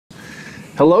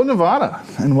Hello, Nevada,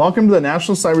 and welcome to the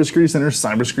National Cybersecurity Center's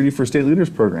Cybersecurity for State Leaders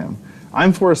program.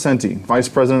 I'm Forrest Senti, Vice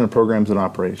President of Programs and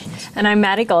Operations. And I'm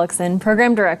Maddie Gullickson,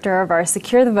 Program Director of our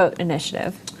Secure the Vote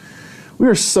initiative. We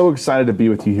are so excited to be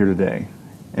with you here today.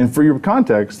 And for your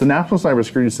context, the National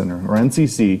Cybersecurity Center, or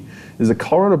NCC, is a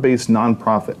Colorado-based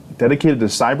nonprofit dedicated to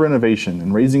cyber innovation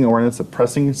and raising awareness of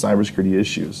pressing cybersecurity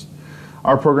issues.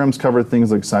 Our programs cover things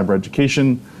like cyber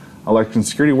education, election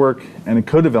security work, and a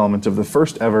co-development of the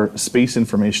first ever Space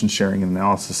Information Sharing and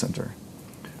Analysis Center.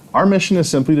 Our mission is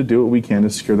simply to do what we can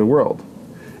to secure the world.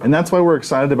 And that's why we're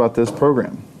excited about this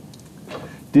program.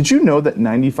 Did you know that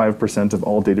 95% of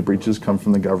all data breaches come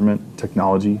from the government,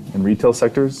 technology, and retail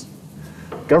sectors?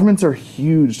 Governments are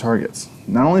huge targets,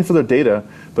 not only for their data,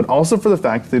 but also for the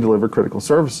fact that they deliver critical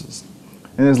services.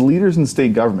 And as leaders in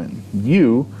state government,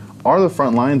 you are the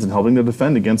front lines in helping to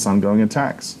defend against ongoing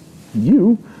attacks.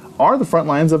 You are the front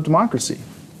lines of democracy.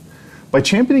 By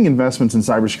championing investments in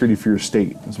cybersecurity for your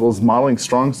state, as well as modeling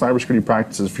strong cybersecurity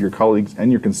practices for your colleagues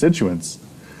and your constituents,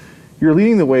 you're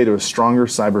leading the way to a stronger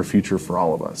cyber future for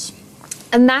all of us.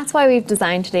 And that's why we've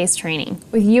designed today's training,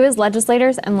 with you as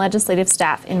legislators and legislative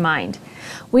staff in mind.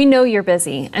 We know you're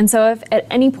busy, and so if at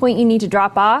any point you need to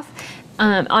drop off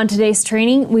on today's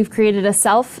training, we've created a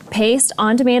self-paced,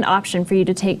 on-demand option for you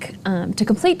to take to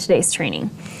complete today's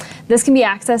training. This can be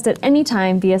accessed at any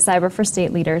time via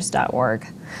cyberforstateleaders.org.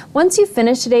 Once you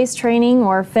finish today's training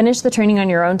or finish the training on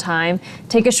your own time,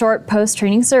 take a short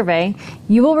post-training survey,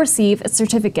 you will receive a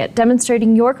certificate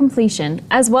demonstrating your completion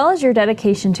as well as your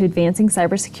dedication to advancing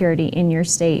cybersecurity in your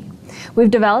state.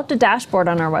 We've developed a dashboard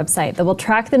on our website that will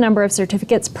track the number of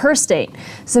certificates per state,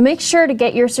 so make sure to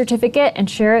get your certificate and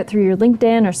share it through your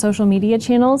LinkedIn or social media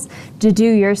channels to do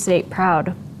your state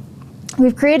proud.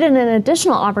 We've created an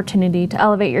additional opportunity to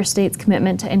elevate your state's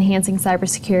commitment to enhancing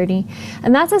cybersecurity,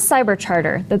 and that's a cyber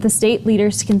charter that the state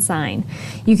leaders can sign.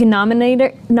 You can nominate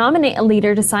a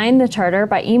leader to sign the charter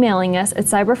by emailing us at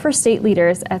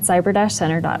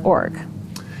cyberforstateleaders@cyber-center.org.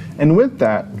 And with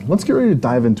that, let's get ready to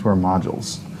dive into our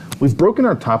modules. We've broken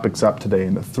our topics up today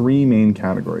into 3 main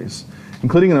categories,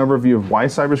 including an overview of why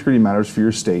cybersecurity matters for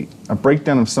your state, a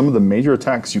breakdown of some of the major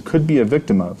attacks you could be a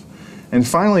victim of, and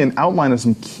finally, an outline of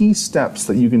some key steps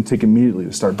that you can take immediately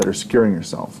to start better securing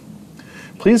yourself.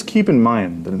 Please keep in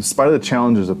mind that in spite of the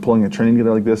challenges of pulling a training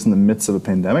together like this in the midst of a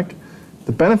pandemic,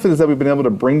 the benefit is that we've been able to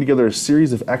bring together a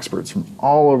series of experts from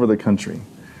all over the country.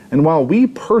 And while we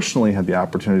personally had the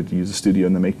opportunity to use a studio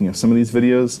in the making of some of these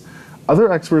videos,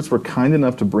 other experts were kind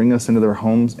enough to bring us into their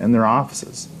homes and their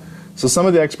offices. So some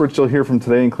of the experts you'll hear from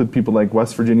today include people like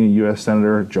West Virginia U.S.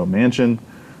 Senator Joe Manchin,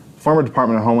 former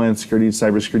Department of Homeland Security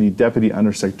Cybersecurity Deputy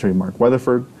Undersecretary Mark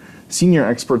Weatherford, senior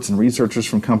experts and researchers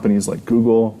from companies like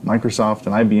Google, Microsoft,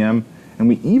 and IBM, and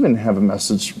we even have a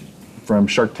message from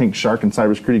Shark Tank Shark and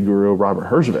cybersecurity guru Robert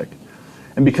Herjavec.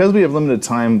 And because we have limited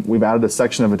time, we've added a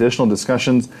section of additional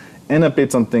discussions and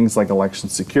updates on things like election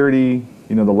security,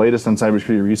 the latest on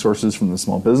cybersecurity resources from the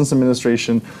Small Business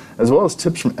Administration, as well as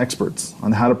tips from experts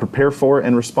on how to prepare for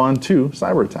and respond to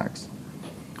cyber attacks.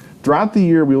 Throughout the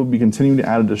year, we will be continuing to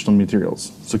add additional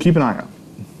materials, so keep an eye out.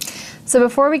 So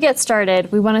before we get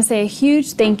started, we want to say a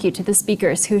huge thank you to the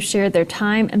speakers who shared their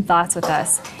time and thoughts with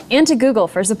us, and to Google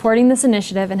for supporting this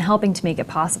initiative and helping to make it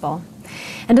possible.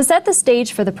 And to set the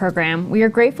stage for the program, we are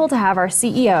grateful to have our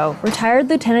CEO, retired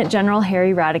Lieutenant General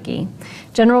Harry Radeke.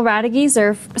 General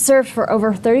Radeke served for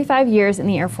over 35 years in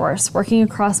the Air Force, working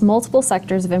across multiple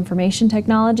sectors of information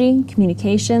technology,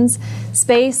 communications,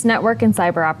 space, network, and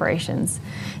cyber operations.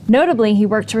 Notably, he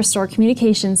worked to restore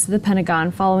communications to the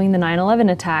Pentagon following the 9/11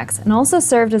 attacks, and also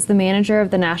served as the manager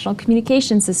of the National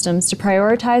Communication Systems to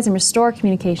prioritize and restore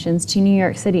communications to New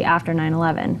York City after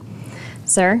 9/11.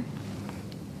 Sir?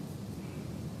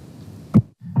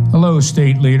 Hello,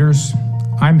 state leaders.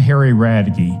 I'm Harry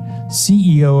Radeke,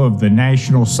 CEO of the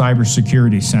National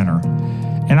Cybersecurity Center,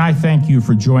 and I thank you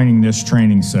for joining this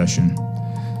training session.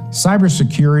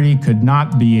 Cybersecurity could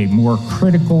not be a more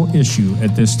critical issue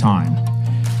at this time,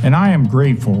 and I am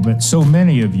grateful that so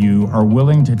many of you are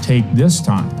willing to take this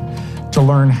time to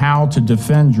learn how to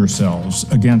defend yourselves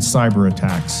against cyber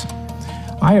attacks.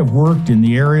 I have worked in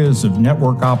the areas of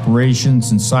network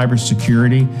operations and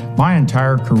cybersecurity my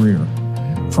entire career,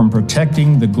 from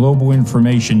protecting the global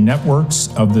information networks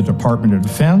of the Department of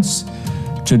Defense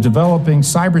to developing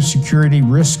cybersecurity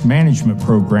risk management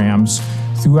programs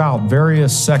throughout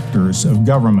various sectors of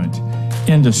government,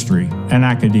 industry, and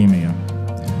academia.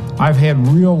 I've had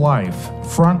real-life,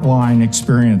 frontline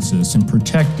experiences in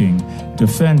protecting,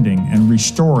 defending, and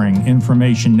restoring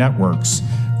information networks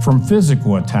from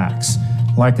physical attacks,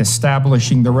 like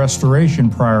establishing the restoration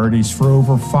priorities for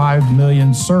over 5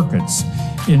 million circuits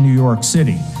in New York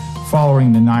City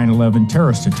following the 9/11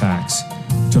 terrorist attacks,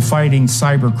 to fighting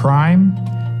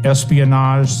cybercrime,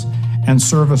 espionage, and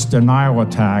service denial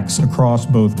attacks across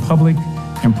both public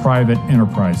and private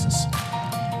enterprises.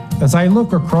 As I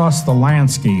look across the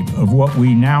landscape of what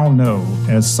we now know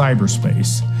as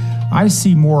cyberspace, I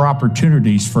see more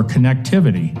opportunities for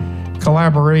connectivity,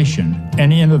 collaboration,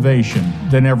 and innovation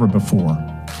than ever before.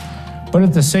 But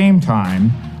at the same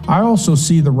time, I also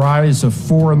see the rise of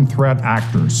foreign threat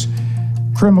actors,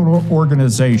 criminal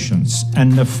organizations,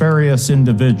 and nefarious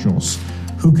individuals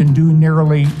who can do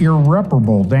nearly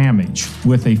irreparable damage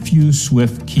with a few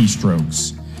swift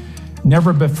keystrokes.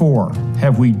 Never before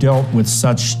have we dealt with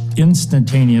such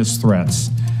instantaneous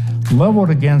threats, leveled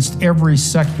against every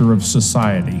sector of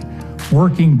society,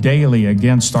 working daily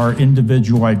against our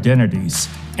individual identities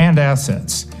and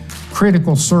assets,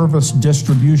 critical service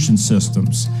distribution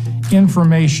systems,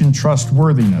 information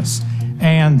trustworthiness,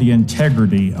 and the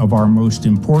integrity of our most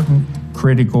important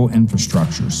critical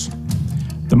infrastructures.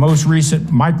 The most recent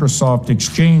Microsoft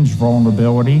Exchange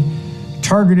vulnerability,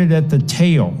 targeted at the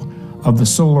tail of the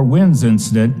SolarWinds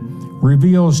incident,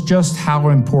 reveals just how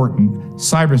important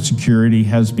cybersecurity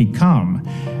has become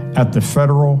at the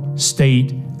federal,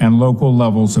 state, and local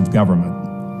levels of government.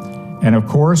 And of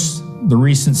course, the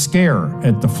recent scare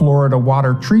at the Florida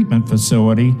water treatment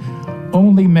facility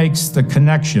only makes the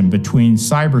connection between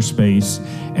cyberspace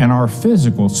and our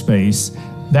physical space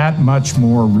that much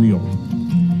more real.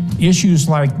 Issues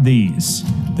like these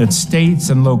that states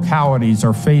and localities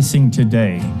are facing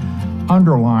today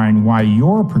underline why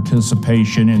your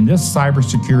participation in this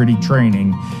cybersecurity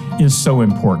training is so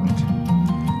important.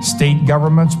 State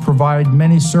governments provide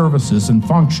many services and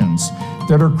functions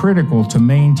that are critical to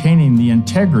maintaining the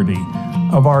integrity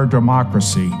of our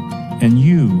democracy, and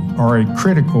you are a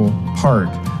critical part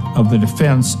of the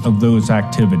defense of those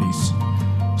activities.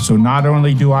 So not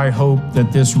only do I hope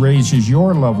that this raises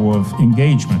your level of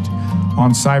engagement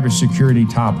on cybersecurity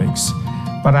topics,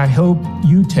 but I hope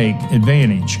you take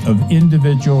advantage of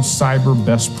individual cyber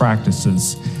best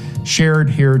practices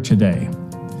shared here today,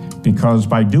 because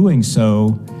by doing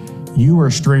so, you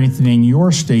are strengthening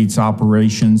your state's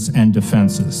operations and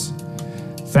defenses.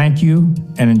 Thank you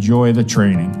and enjoy the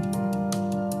training.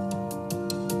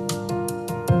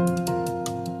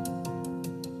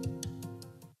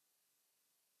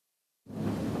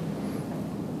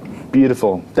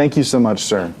 Beautiful. Thank you so much,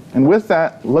 sir. And with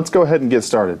that, let's go ahead and get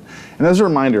started. And as a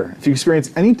reminder, if you experience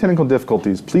any technical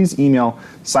difficulties, please email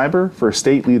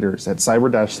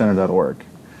cyber4stateleaders@cyber-center.org.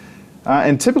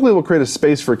 And typically we'll create a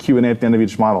space for a Q&A at the end of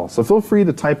each model. So feel free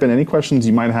to type in any questions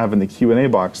you might have in the Q&A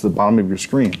box at the bottom of your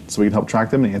screen so we can help track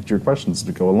them and answer your questions as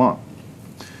we go along.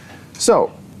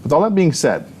 So, with all that being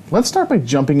said, let's start by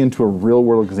jumping into a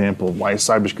real-world example of why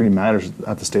cybersecurity matters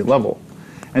at the state level.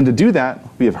 And to do that,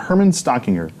 we have Herman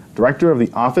Stockinger, Director of the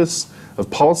Office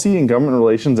of Policy and Government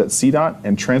Relations at CDOT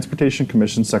and Transportation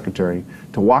Commission Secretary,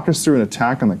 to walk us through an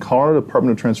attack on the Colorado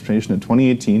Department of Transportation in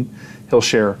 2018. He'll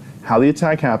share how the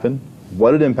attack happened,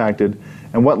 what it impacted,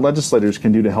 and what legislators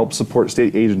can do to help support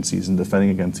state agencies in defending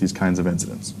against these kinds of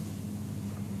incidents.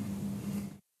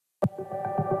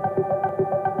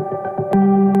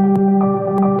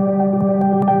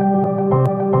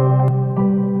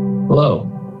 Hello,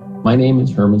 my name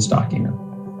is Herman Stockinger.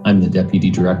 I'm the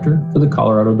Deputy Director for the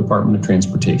Colorado Department of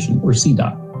Transportation, or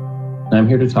CDOT, and I'm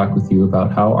here to talk with you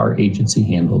about how our agency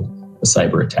handled a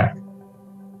cyber attack.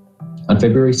 On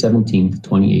February 17,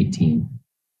 2018,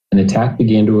 an attack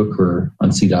began to occur on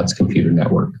CDOT's computer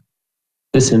network.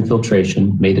 This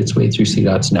infiltration made its way through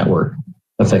CDOT's network,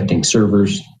 affecting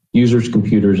servers, users'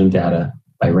 computers, and data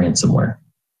by ransomware.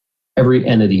 Every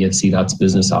entity of CDOT's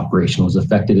business operation was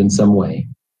affected in some way,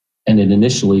 and it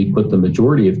initially put the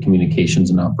majority of communications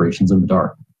and operations in the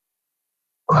dark.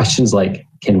 Questions like,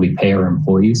 can we pay our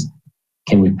employees?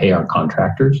 Can we pay our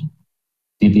contractors?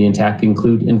 Did the attack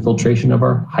include infiltration of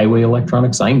our highway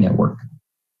electronic sign network?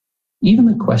 Even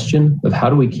the question of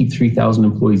how do we keep 3,000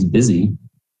 employees busy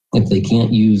if they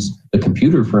can't use a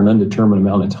computer for an undetermined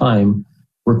amount of time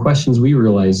were questions we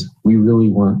realized we really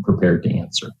weren't prepared to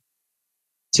answer.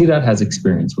 CDOT has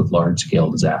experience with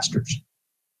large-scale disasters.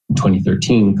 In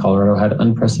 2013, Colorado had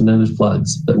unprecedented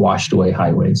floods that washed away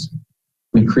highways.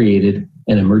 We created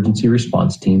an emergency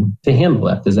response team to handle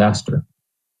that disaster.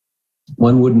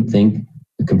 One wouldn't think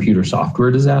a computer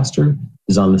software disaster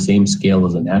is on the same scale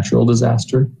as a natural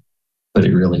disaster, but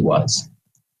it really was.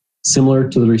 Similar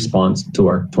to the response to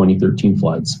our 2013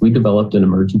 floods, we developed an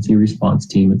emergency response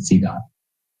team at CDOT.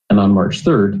 And on March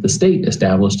 3rd, the state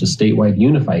established a statewide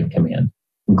unified command,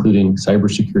 including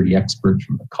cybersecurity experts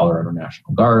from the Colorado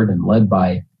National Guard and led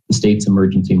by the state's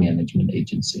emergency management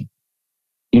agency.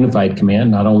 Unified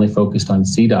Command not only focused on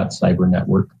CDOT's cyber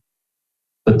network,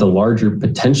 but the larger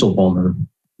potential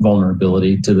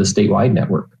vulnerability to the statewide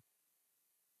network.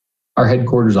 Our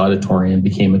headquarters auditorium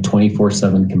became a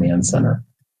 24/7 command center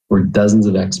where dozens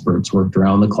of experts worked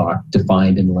around the clock to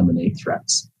find and eliminate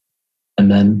threats. And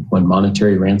then, when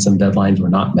monetary ransom deadlines were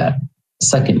not met, a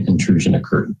second intrusion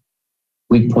occurred.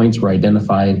 Weak points were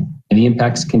identified, and the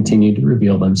impacts continued to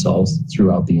reveal themselves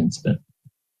throughout the incident.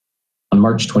 On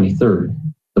March 23rd,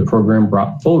 the program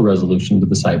brought full resolution to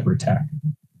the cyber attack.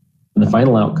 In the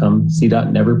final outcome,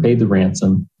 CDOT never paid the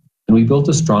ransom, and we built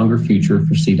a stronger future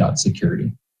for CDOT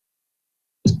security.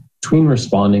 Between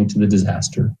responding to the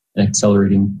disaster and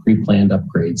accelerating pre-planned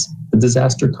upgrades, the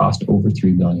disaster cost over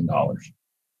 $3 million.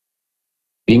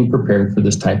 Being prepared for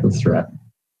this type of threat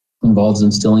involves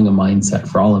instilling a mindset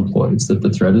for all employees that the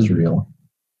threat is real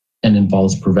and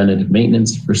involves preventative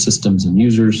maintenance for systems and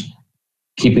users,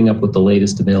 keeping up with the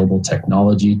latest available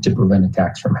technology to prevent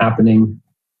attacks from happening,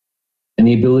 and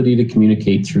the ability to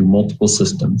communicate through multiple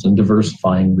systems and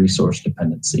diversifying resource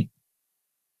dependency.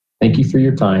 Thank you for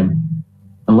your time,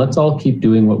 and let's all keep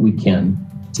doing what we can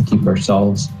to keep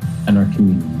ourselves and our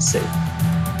communities safe.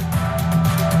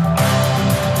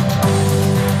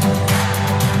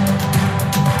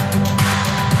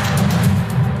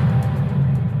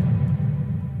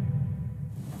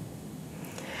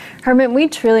 Herman, we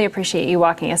truly appreciate you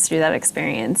walking us through that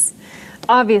experience.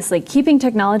 Obviously, keeping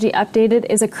technology updated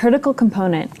is a critical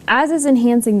component, as is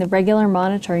enhancing the regular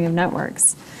monitoring of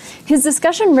networks. His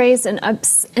discussion raised an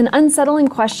unsettling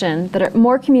question that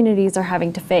more communities are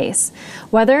having to face,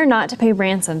 whether or not to pay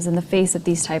ransoms in the face of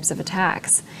these types of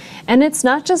attacks. And it's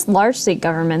not just large state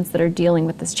governments that are dealing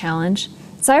with this challenge.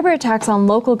 Cyber attacks on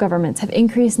local governments have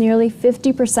increased nearly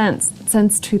 50%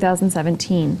 since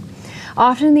 2017.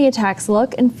 Often the attacks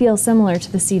look and feel similar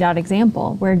to the CDOT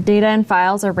example, where data and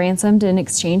files are ransomed in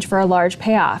exchange for a large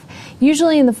payoff,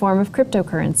 usually in the form of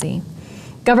cryptocurrency.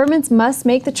 Governments must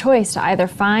make the choice to either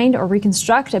find or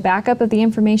reconstruct a backup of the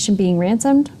information being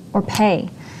ransomed or pay.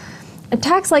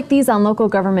 Attacks like these on local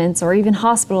governments or even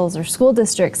hospitals or school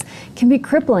districts can be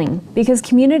crippling because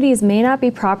communities may not be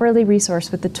properly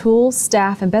resourced with the tools,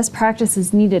 staff, and best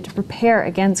practices needed to prepare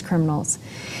against criminals.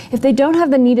 If they don't have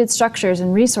the needed structures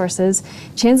and resources,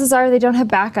 chances are they don't have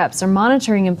backups or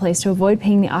monitoring in place to avoid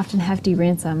paying the often hefty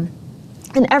ransom.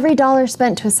 And every dollar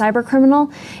spent to a cyber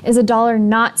criminal is a dollar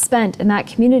not spent in that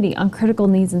community on critical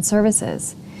needs and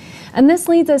services. And this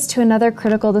leads us to another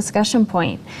critical discussion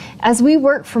point. As we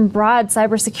work from broad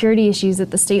cybersecurity issues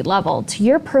at the state level to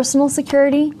your personal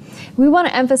security, we want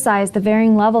to emphasize the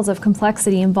varying levels of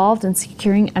complexity involved in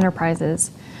securing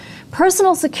enterprises.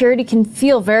 Personal security can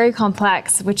feel very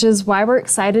complex, which is why we're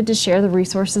excited to share the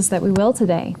resources that we will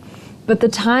today. But the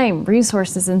time,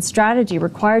 resources, and strategy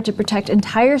required to protect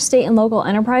entire state and local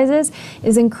enterprises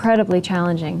is incredibly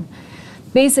challenging.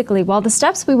 Basically, while the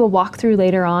steps we will walk through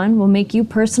later on will make you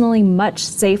personally much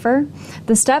safer,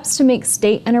 the steps to make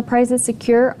state enterprises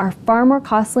secure are far more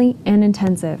costly and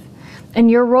intensive.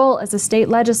 And your role as a state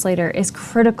legislator is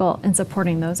critical in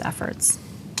supporting those efforts.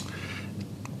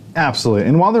 Absolutely.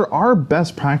 And while there are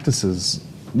best practices,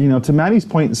 to Maddie's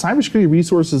point, cybersecurity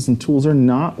resources and tools are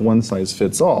not one size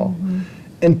fits all. Mm-hmm.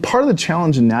 And part of the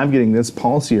challenge in navigating this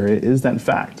policy area is that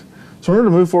fact. So in order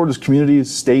to move forward as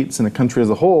communities, states, and a country as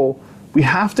a whole, we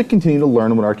have to continue to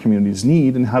learn what our communities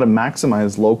need and how to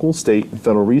maximize local, state, and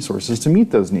federal resources to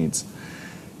meet those needs.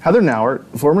 Heather Nauert,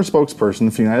 former spokesperson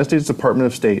for the United States Department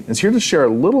of State, is here to share a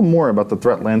little more about the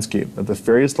threat landscape that the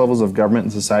various levels of government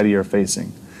and society are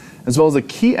facing, as well as a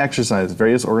key exercise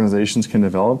various organizations can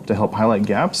develop to help highlight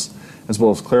gaps, as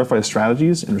well as clarify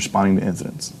strategies in responding to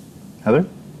incidents. Heather?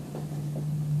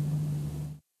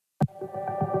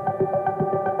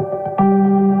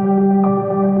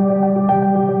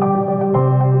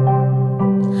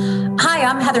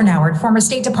 I'm Heather Nauert, former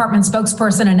State Department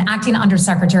spokesperson and acting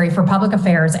Undersecretary for Public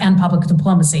Affairs and Public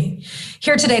Diplomacy,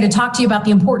 here today to talk to you about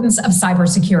the importance of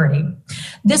cybersecurity.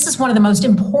 This is one of the most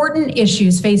important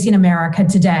issues facing America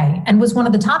today and was one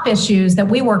of the top issues that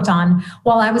we worked on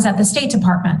while I was at the State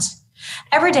Department.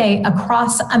 Every day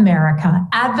across America,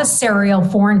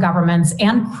 adversarial foreign governments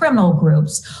and criminal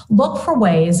groups look for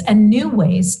ways and new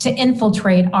ways to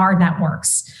infiltrate our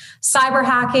networks. Cyber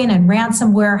hacking and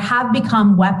ransomware have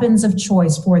become weapons of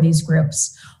choice for these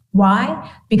groups.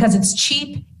 Why? Because it's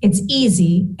cheap, it's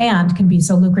easy, and can be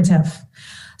so lucrative.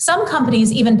 Some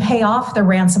companies even pay off their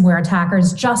ransomware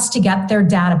attackers just to get their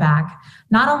data back.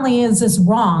 Not only is this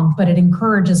wrong, but it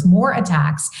encourages more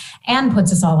attacks and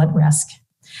puts us all at risk.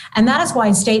 And that is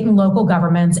why state and local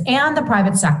governments and the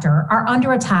private sector are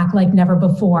under attack like never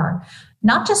before.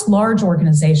 Not just large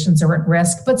organizations are at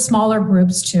risk, but smaller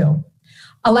groups too.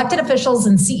 Elected officials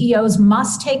and CEOs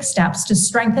must take steps to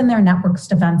strengthen their network's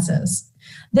defenses.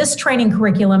 This training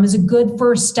curriculum is a good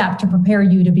first step to prepare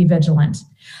you to be vigilant.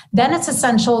 Then it's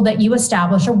essential that you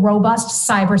establish a robust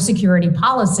cybersecurity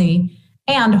policy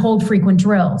and hold frequent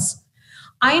drills.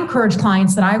 I encourage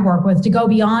clients that I work with to go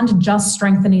beyond just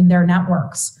strengthening their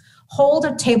networks.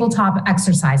 Hold tabletop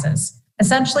exercises,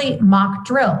 essentially mock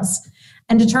drills,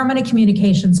 and determine a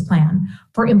communications plan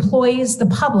for employees, the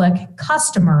public,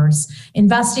 customers,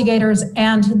 investigators,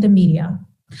 and the media.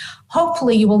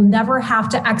 Hopefully, you will never have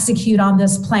to execute on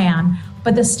this plan,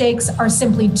 but the stakes are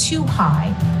simply too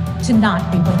high to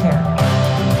not be prepared.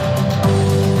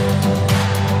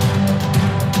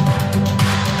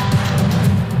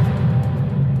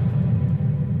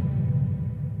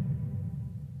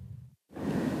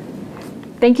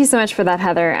 Thank you so much for that,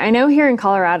 Heather. I know here in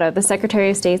Colorado, the Secretary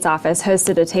of State's office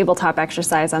hosted a tabletop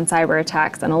exercise on cyber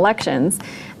attacks and elections,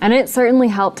 and it certainly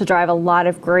helped to drive a lot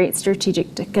of great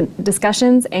strategic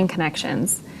discussions and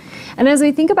connections. And as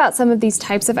we think about some of these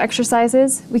types of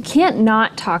exercises, we can't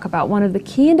not talk about one of the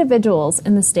key individuals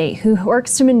in the state who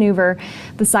works to maneuver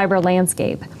the cyber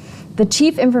landscape, the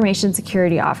Chief Information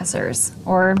Security Officers,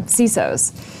 or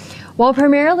CISOs. While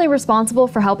primarily responsible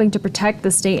for helping to protect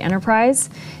the state enterprise,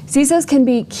 CISOs can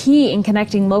be key in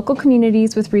connecting local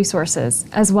communities with resources,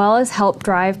 as well as help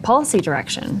drive policy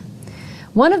direction.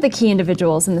 One of the key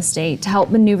individuals in the state to help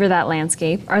maneuver that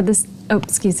landscape are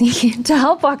to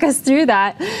help walk us through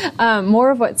that, more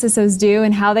of what CISOs do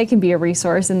and how they can be a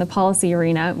resource in the policy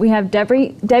arena. We have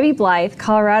Debbie Blythe,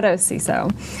 Colorado CISO.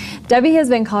 Debbie has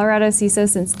been Colorado CISO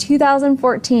since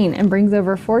 2014 and brings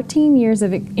over 14 years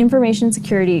of information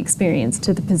security experience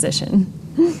to the position.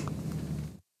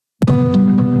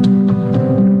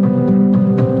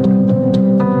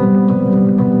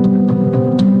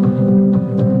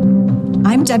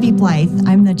 I'm Debbie Blythe.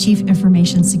 I'm the Chief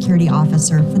Information Security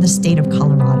Officer for the state of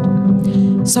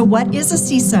Colorado. So what is a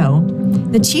CISO?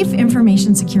 The Chief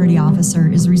Information Security Officer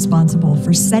is responsible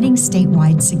for setting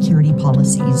statewide security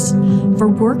policies, for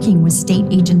working with state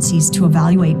agencies to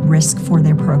evaluate risk for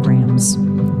their programs,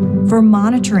 for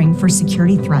monitoring for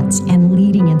security threats and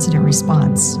leading incident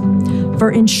response,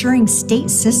 for ensuring state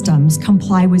systems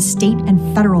comply with state and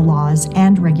federal laws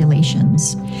and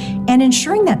regulations, and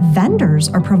ensuring that vendors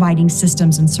are providing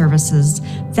systems and services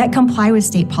that comply with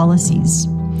state policies,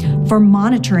 for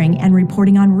monitoring and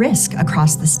reporting on risk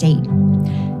across the state.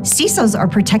 CISOs are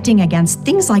protecting against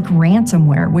things like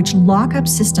ransomware, which lock up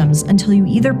systems until you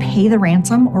either pay the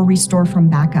ransom or restore from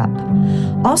backup.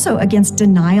 Also against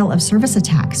denial of service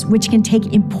attacks, which can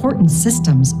take important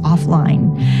systems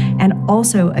offline, and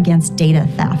also against data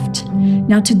theft.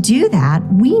 Now, to do that,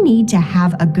 we need to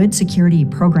have a good security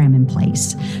program in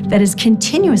place that is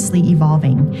continuously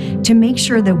evolving to make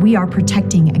sure that we are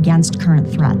protecting against current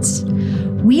threats.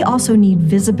 We also need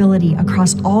visibility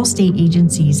across all state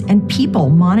agencies and people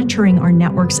monitoring our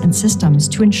networks and systems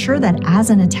to ensure that as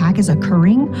an attack is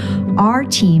occurring, our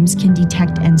teams can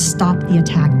detect and stop the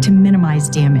attack to minimize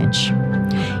damage.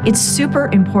 It's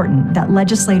super important that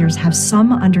legislators have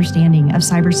some understanding of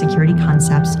cybersecurity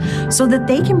concepts so that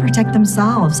they can protect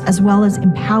themselves as well as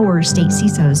empower state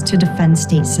CISOs to defend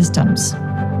state systems.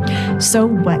 So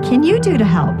what can you do to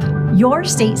help? Your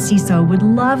state CISO would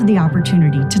love the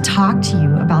opportunity to talk to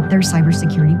you about their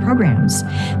cybersecurity programs.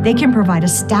 They can provide a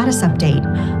status update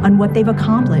on what they've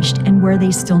accomplished and where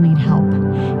they still need help.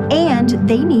 And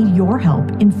they need your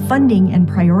help in funding and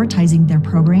prioritizing their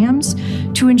programs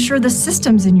to ensure the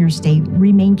systems in your state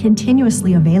remain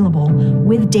continuously available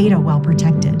with data well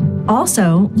protected.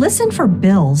 Also, listen for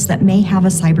bills that may have a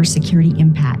cybersecurity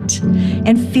impact,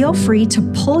 and feel free to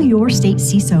pull your state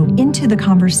CISO into the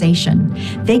conversation.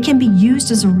 They can be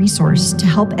used as a resource to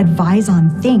help advise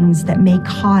on things that may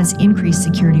cause increased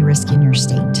security risk in your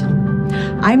state.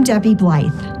 I'm Debbie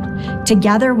Blythe.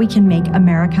 Together, we can make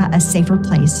America a safer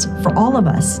place for all of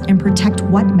us and protect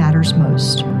what matters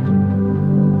most.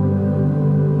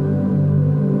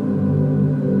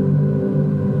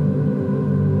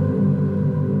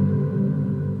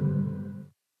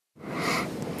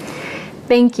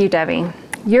 Thank you, Debbie.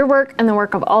 Your work and the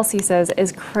work of all CISOs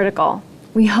is critical.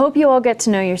 We hope you all get to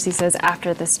know your CISOs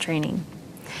after this training.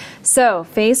 So,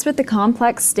 faced with the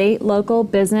complex state, local,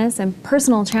 business, and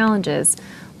personal challenges,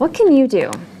 what can you do?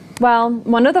 Well,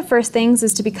 one of the first things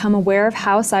is to become aware of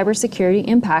how cybersecurity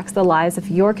impacts the lives of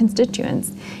your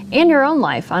constituents and your own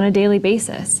life on a daily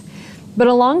basis. But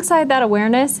alongside that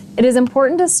awareness, it is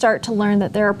important to start to learn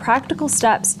that there are practical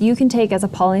steps you can take as a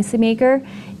policymaker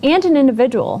and an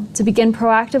individual to begin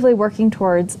proactively working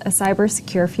towards a cyber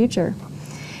secure future.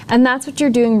 And that's what you're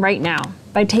doing right now.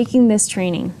 by taking this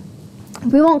training.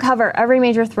 We won't cover every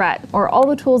major threat or all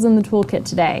the tools in the toolkit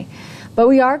today, but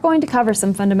we are going to cover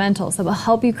some fundamentals that will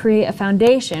help you create a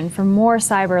foundation for more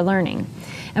cyber learning.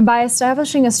 And by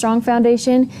establishing a strong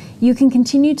foundation, you can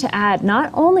continue to add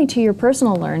not only to your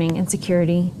personal learning and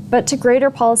security, but to greater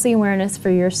policy awareness for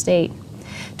your state.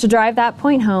 To drive that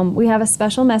point home, we have a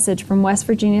special message from West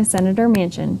Virginia Senator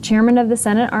Manchin, Chairman of the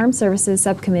Senate Armed Services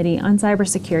Subcommittee on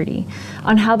Cybersecurity,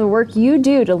 on how the work you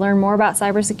do to learn more about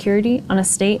cybersecurity on a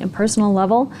state and personal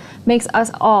level makes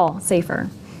us all safer.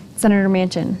 Senator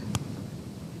Manchin.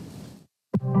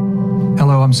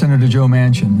 Hello, I'm Senator Joe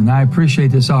Manchin, and I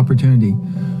appreciate this opportunity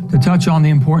to touch on the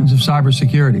importance of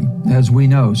cybersecurity. As we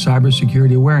know,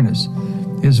 cybersecurity awareness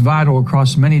is vital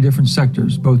across many different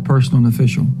sectors, both personal and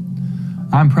official.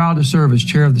 I'm proud to serve as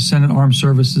chair of the Senate Armed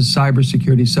Services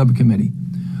Cybersecurity Subcommittee,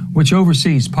 which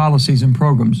oversees policies and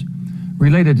programs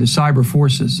related to cyber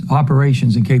forces,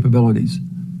 operations, and capabilities.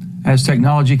 As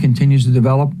technology continues to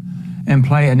develop and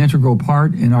play an integral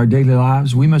part in our daily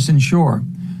lives, we must ensure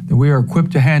that we are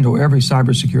equipped to handle every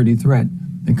cybersecurity threat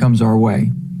that comes our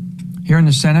way. Here in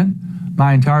the Senate,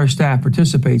 my entire staff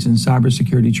participates in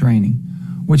cybersecurity training,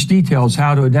 which details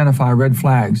how to identify red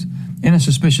flags in a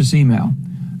suspicious email,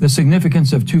 the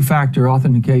significance of two-factor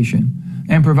authentication,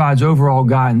 and provides overall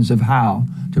guidance of how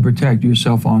to protect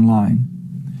yourself online.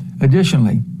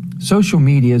 Additionally, social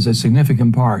media is a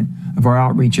significant part of our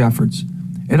outreach efforts.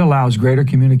 It allows greater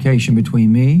communication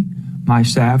between me, my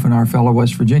staff, and our fellow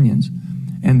West Virginians,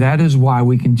 and that is why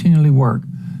we continually work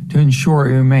to ensure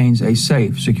it remains a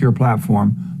safe, secure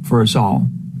platform for us all.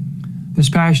 This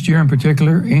past year in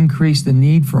particular increased the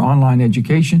need for online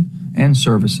education and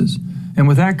services, and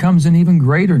with that comes an even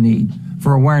greater need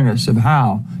for awareness of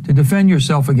how to defend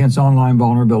yourself against online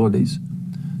vulnerabilities.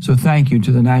 So thank you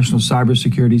to the National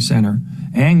Cybersecurity Center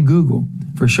and Google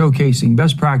for showcasing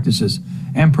best practices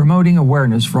and promoting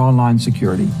awareness for online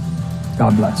security.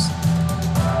 God bless.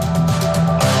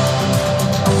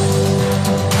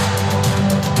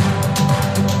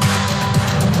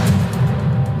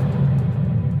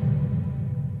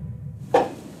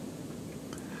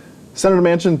 Senator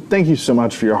Manchin, thank you so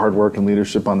much for your hard work and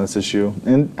leadership on this issue.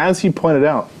 And as he pointed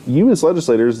out, you as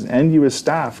legislators and you as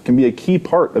staff can be a key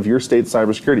part of your state's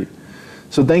cybersecurity.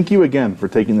 So thank you again for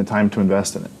taking the time to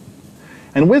invest in it.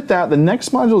 And with that, the next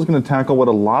module is going to tackle what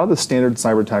a lot of the standard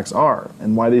cyber attacks are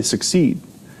and why they succeed.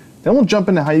 Then we'll jump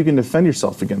into how you can defend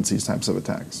yourself against these types of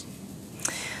attacks.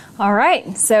 All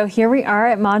right, so here we are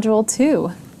at Module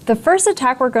 2. The first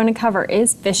attack we're going to cover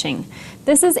is phishing.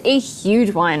 This is a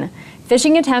huge one.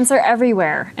 Phishing attempts are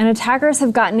everywhere, and attackers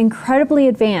have gotten incredibly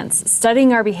advanced,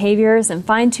 studying our behaviors and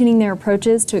fine-tuning their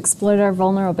approaches to exploit our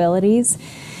vulnerabilities.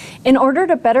 In order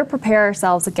to better prepare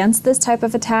ourselves against this type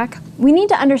of attack, we need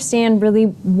to understand really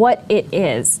what it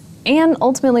is, and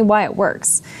ultimately why it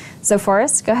works. So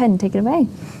Forrest, go ahead and take it away.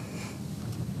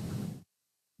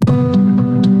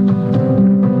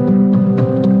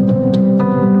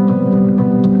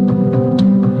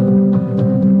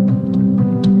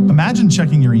 Imagine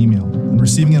checking your email and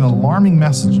receiving an alarming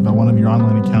message about one of your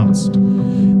online accounts.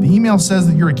 The email says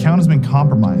that your account has been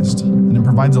compromised, and it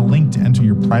provides a link to enter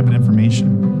your private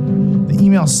information. The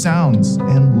email sounds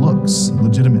and looks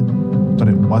legitimate, but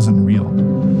it wasn't real.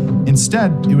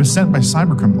 Instead, it was sent by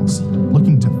cybercriminals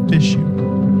looking to phish you.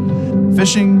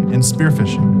 Phishing and spear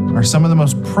phishing are some of the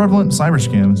most prevalent cyber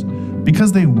scams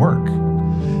because they work.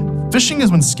 Phishing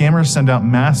is when scammers send out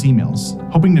mass emails,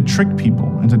 hoping to trick people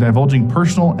into divulging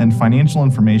personal and financial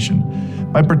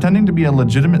information by pretending to be a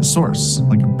legitimate source,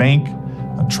 like a bank,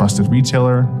 a trusted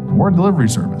retailer, or a delivery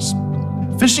service.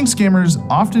 Phishing scammers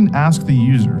often ask the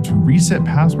user to reset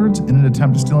passwords in an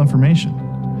attempt to steal information.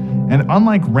 And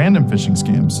unlike random phishing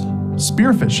scams,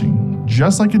 spear phishing,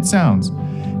 just like it sounds,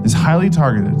 is highly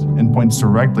targeted and points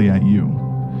directly at you.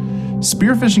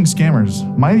 Spear phishing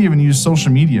scammers might even use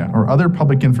social media or other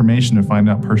public information to find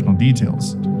out personal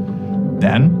details.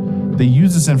 Then, they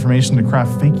use this information to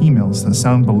craft fake emails that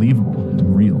sound believable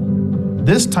and real.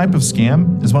 This type of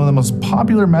scam is one of the most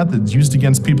popular methods used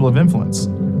against people of influence,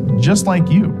 just like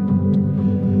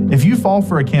you. If you fall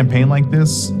for a campaign like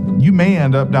this, you may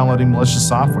end up downloading malicious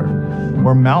software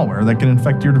or malware that can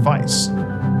infect your device.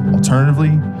 Alternatively,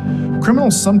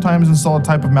 criminals sometimes install a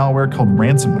type of malware called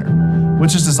ransomware,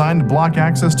 which is designed to block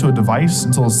access to a device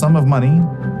until a sum of money,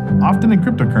 often in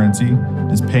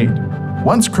cryptocurrency, is paid.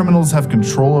 Once criminals have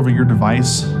control over your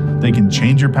device, they can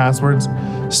change your passwords,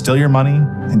 steal your money,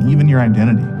 and even your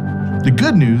identity. The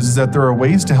good news is that there are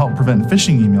ways to help prevent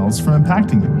phishing emails from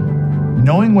impacting you.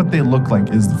 Knowing what they look like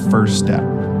is the first step.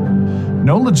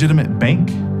 No legitimate bank,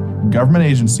 government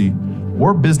agency,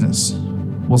 or business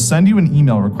will send you an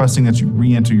email requesting that you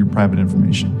re-enter your private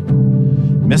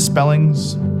information.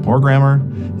 Misspellings, poor grammar,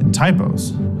 and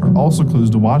typos are also clues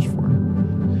to watch for.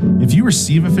 If you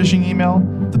receive a phishing email,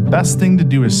 the best thing to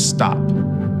do is stop.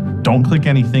 Don't click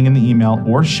anything in the email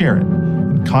or share it,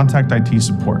 and contact IT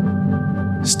support.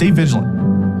 Stay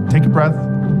vigilant, take a breath,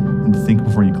 and think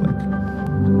before you click.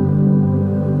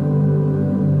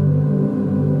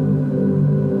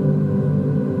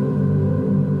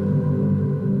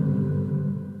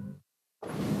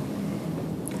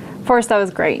 Forrest, that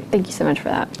was great. Thank you so much for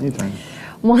that. Anytime.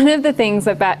 One of the things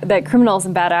that criminals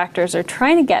and bad actors are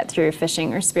trying to get through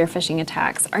phishing or spear phishing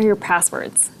attacks are your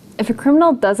passwords. If a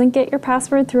criminal doesn't get your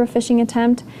password through a phishing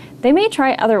attempt, they may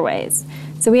try other ways.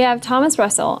 So we have Thomas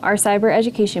Russell, our cyber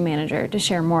education manager, to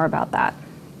share more about that.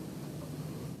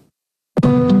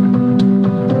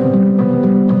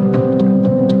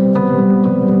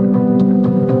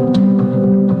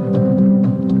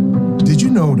 Did you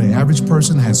know the average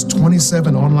person has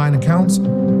 27 online accounts?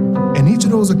 And each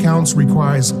of those accounts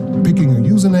requires picking a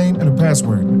username and a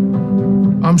password.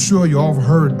 I'm sure you all have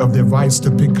heard of the advice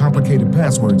to pick complicated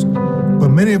passwords, but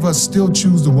many of us still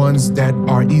choose the ones that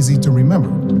are easy to remember.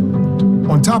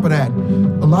 On top of that,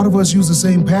 a lot of us use the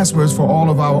same passwords for all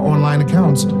of our online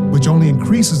accounts, which only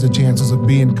increases the chances of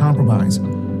being compromised.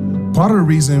 Part of the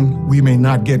reason we may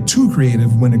not get too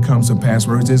creative when it comes to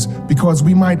passwords is because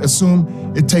we might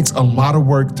assume it takes a lot of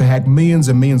work to hack millions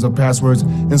and millions of passwords,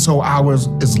 and so ours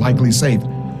is likely safe.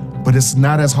 But it's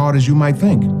not as hard as you might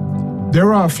think.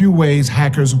 There are a few ways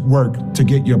hackers work to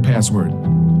get your password.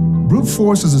 Brute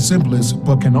force is the simplest,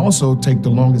 but can also take the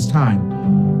longest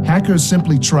time. Hackers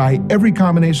simply try every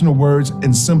combination of words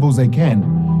and symbols they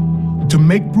can. To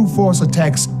make brute force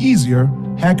attacks easier,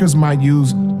 hackers might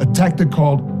use a tactic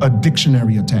called a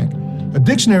dictionary attack. A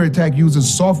dictionary attack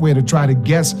uses software to try to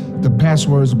guess the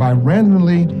passwords by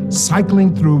randomly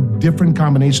cycling through different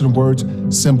combinations of words,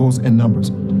 symbols, and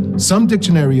numbers. Some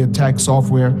dictionary attack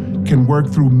software can work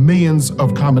through millions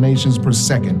of combinations per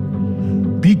second.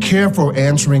 Be careful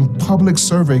answering public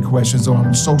survey questions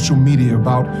on social media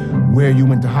about where you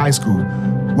went to high school,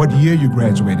 what year you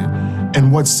graduated,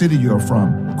 and what city you're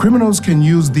from. Criminals can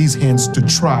use these hints to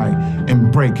try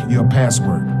and break your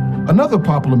password. Another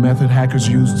popular method hackers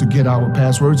use to get our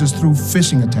passwords is through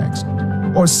phishing attacks,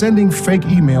 or sending fake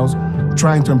emails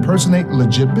trying to impersonate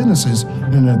legit businesses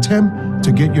in an attempt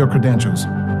to get your credentials.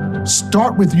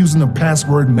 Start with using a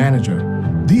password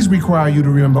manager. These require you to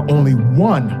remember only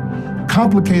one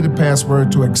complicated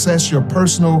password to access your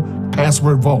personal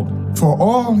password vault. For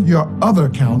all your other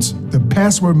accounts, the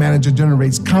password manager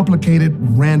generates complicated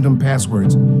random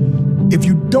passwords. If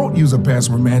you don't use a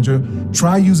password manager,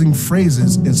 try using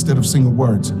phrases instead of single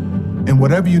words. And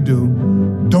whatever you do,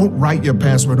 don't write your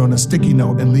password on a sticky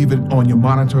note and leave it on your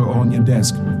monitor or on your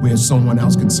desk where someone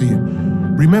else can see it.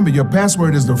 Remember, your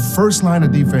password is the first line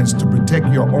of defense to protect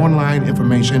your online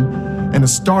information and a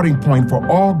starting point for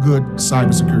all good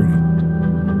cybersecurity.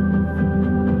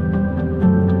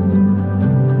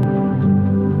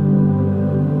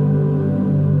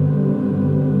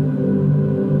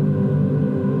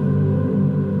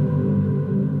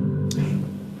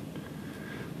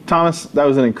 Thomas, that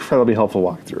was an incredibly helpful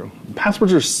walkthrough.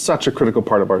 Passwords are such a critical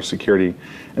part of our security,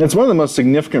 and it's one of the most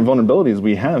significant vulnerabilities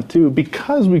we have too,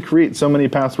 because we create so many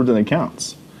passwords and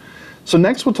accounts. So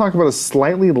next we'll talk about a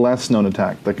slightly less known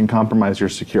attack that can compromise your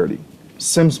security: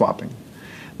 SIM swapping.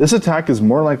 This attack is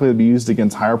more likely to be used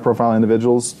against higher profile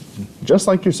individuals, just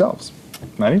like yourselves.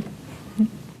 Ready?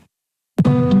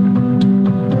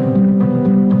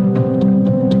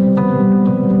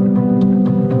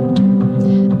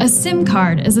 A SIM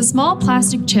card is a small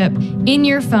plastic chip in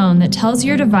your phone that tells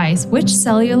your device which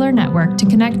cellular network to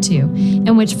connect to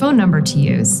and which phone number to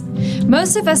use.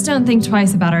 Most of us don't think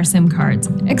twice about our SIM cards,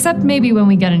 except maybe when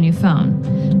we get a new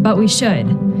phone. But we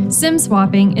should. SIM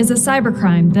swapping is a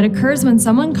cybercrime that occurs when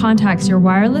someone contacts your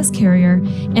wireless carrier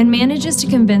and manages to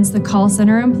convince the call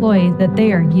center employee that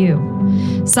they are you.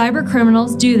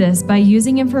 Cybercriminals do this by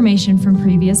using information from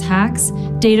previous hacks,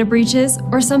 data breaches,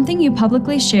 or something you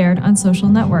publicly shared on social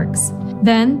networks.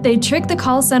 Then, they trick the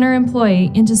call center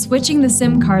employee into switching the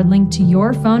SIM card linked to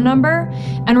your phone number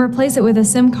and replace it with a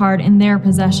SIM card in their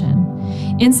possession.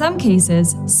 In some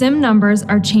cases, SIM numbers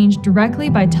are changed directly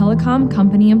by telecom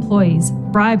company employees,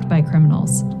 bribed by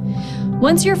criminals.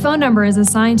 Once your phone number is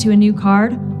assigned to a new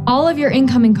card, all of your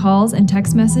incoming calls and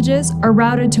text messages are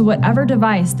routed to whatever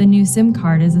device the new SIM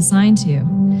card is assigned to.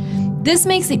 This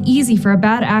makes it easy for a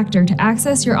bad actor to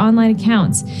access your online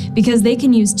accounts because they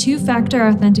can use two-factor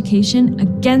authentication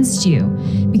against you,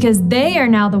 because they are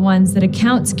now the ones that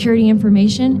account security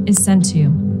information is sent to.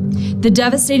 The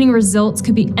devastating results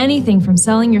could be anything from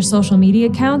selling your social media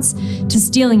accounts to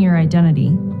stealing your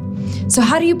identity. So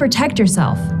how do you protect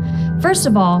yourself? First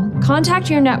of all, contact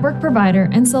your network provider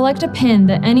and select a PIN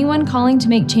that anyone calling to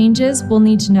make changes will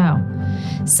need to know.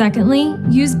 Secondly,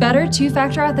 use better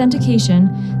two-factor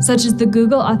authentication, such as the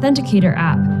Google Authenticator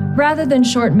app, rather than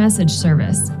short message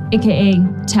service, aka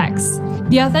text.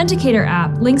 The Authenticator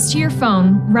app links to your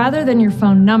phone rather than your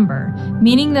phone number,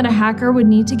 meaning that a hacker would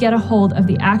need to get a hold of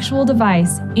the actual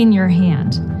device in your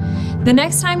hand. The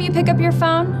next time you pick up your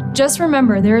phone, just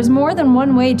remember there is more than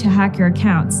one way to hack your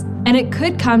accounts, and it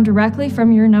could come directly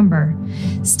from your number.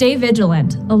 Stay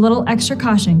vigilant. A little extra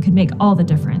caution could make all the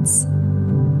difference.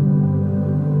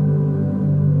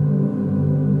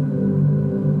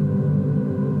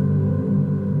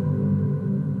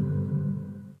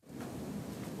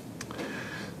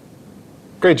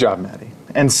 Great job, Maddie.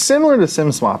 And similar to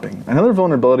SIM swapping, another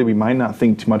vulnerability we might not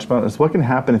think too much about is what can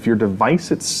happen if your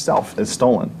device itself is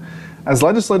stolen. As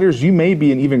legislators, you may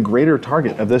be an even greater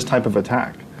target of this type of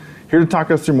attack. Here to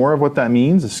talk us through more of what that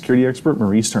means is security expert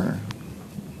Maurice Turner.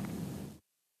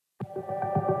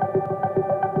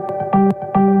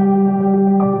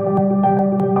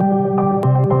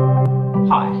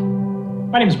 Hi,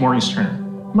 my name is Maurice Turner.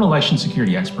 I'm an election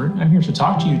security expert. I'm here to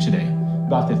talk to you today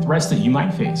about the threats that you might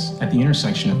face at the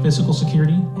intersection of physical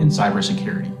security and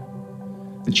cybersecurity.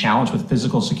 The challenge with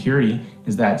physical security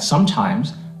is that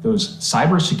sometimes those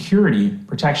cybersecurity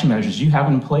protection measures you have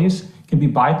in place can be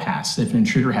bypassed if an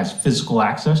intruder has physical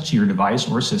access to your device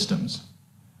or systems.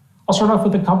 I'll start off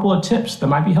with a couple of tips that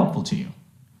might be helpful to you.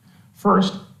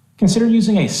 First, consider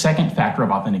using a second factor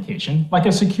of authentication, like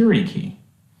a security key.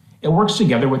 It works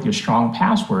together with your strong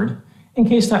password in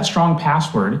case that strong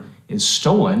password is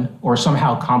stolen or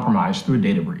somehow compromised through a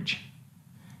data breach.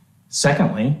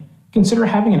 Secondly, consider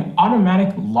having an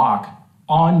automatic lock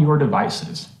on your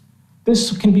devices.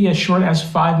 This can be as short as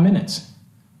 5 minutes.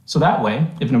 So that way,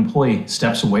 if an employee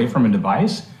steps away from a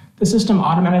device, the system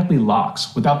automatically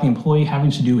locks without the employee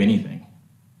having to do anything.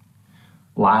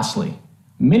 Lastly,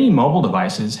 many mobile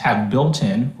devices have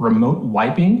built-in remote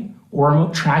wiping or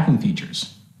remote tracking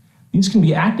features. These can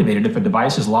be activated if a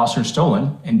device is lost or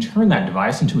stolen and turn that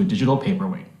device into a digital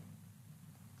paperweight.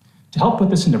 To help put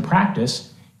this into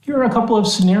practice, here are a couple of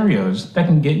scenarios that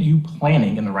can get you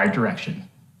planning in the right direction.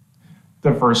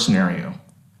 The first scenario: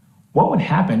 what would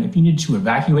happen if you needed to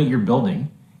evacuate your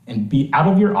building and be out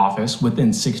of your office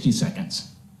within 60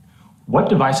 seconds? What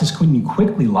devices could you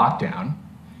quickly lock down?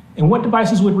 And what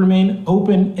devices would remain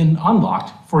open and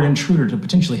unlocked for an intruder to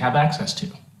potentially have access to?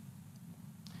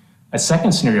 A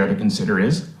second scenario to consider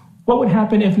is, what would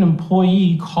happen if an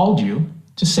employee called you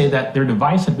to say that their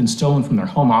device had been stolen from their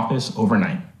home office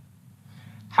overnight?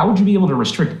 How would you be able to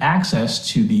restrict access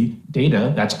to the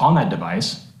data that's on that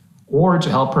device, or to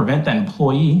help prevent that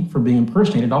employee from being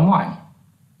impersonated online?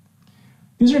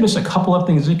 These are just a couple of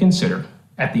things to consider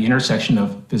at the intersection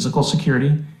of physical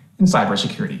security and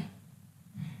cybersecurity.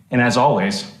 And as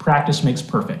always, practice makes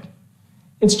perfect.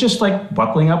 It's just like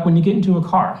buckling up when you get into a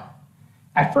car.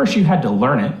 At first you had to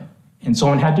learn it, and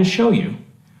someone had to show you,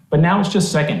 but now it's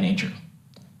just second nature.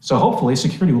 So hopefully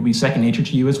security will be second nature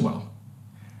to you as well.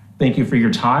 Thank you for your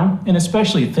time, and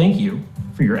especially thank you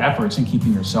for your efforts in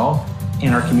keeping yourself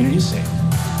and our community safe.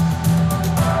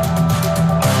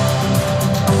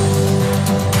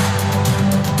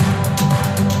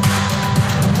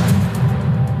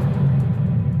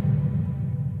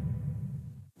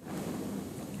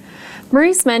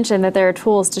 Maurice mentioned that there are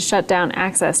tools to shut down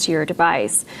access to your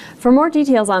device. For more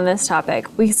details on this topic,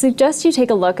 we suggest you take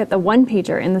a look at the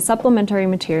one-pager in the supplementary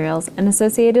materials and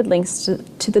associated links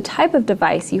to the type of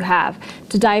device you have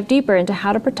to dive deeper into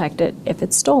how to protect it if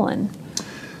it's stolen.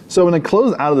 So when I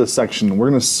close out of this section, we're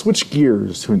going to switch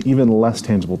gears to an even less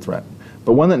tangible threat,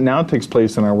 but one that now takes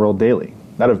place in our world daily,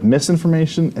 that of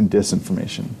misinformation and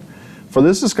disinformation. For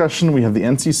this discussion, we have the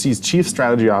NCC's Chief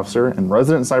Strategy Officer and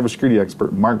resident cybersecurity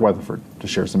expert, Mark Weatherford, to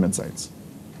share some insights.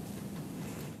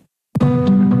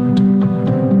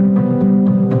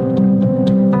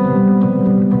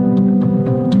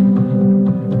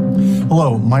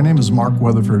 Hello, my name is Mark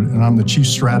Weatherford, and I'm the Chief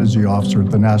Strategy Officer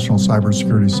at the National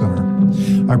Cybersecurity Center.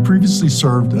 I previously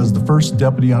served as the first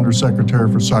Deputy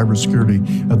Undersecretary for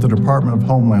Cybersecurity at the Department of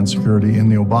Homeland Security in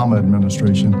the Obama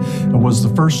administration, and was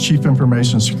the first Chief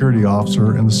Information Security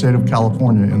Officer in the state of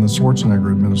California in the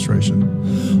Schwarzenegger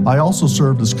administration. I also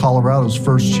served as Colorado's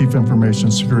first Chief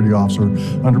Information Security Officer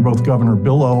under both Governor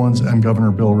Bill Owens and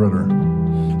Governor Bill Ritter.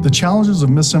 The challenges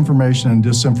of misinformation and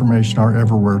disinformation are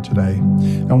everywhere today.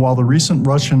 And while the recent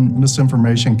Russian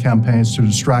misinformation campaigns to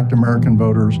distract American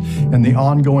voters and the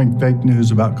ongoing fake news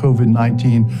about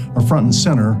COVID-19 are front and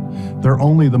center, they're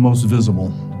only the most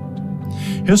visible.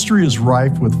 History is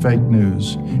rife with fake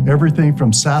news, everything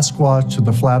from Sasquatch to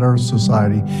the Flat Earth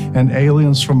Society and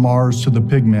aliens from Mars to the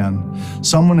Pigman.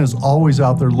 Someone is always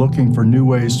out there looking for new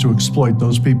ways to exploit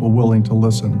those people willing to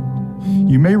listen.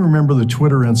 You may remember the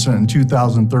Twitter incident in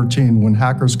 2013 when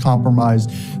hackers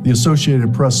compromised the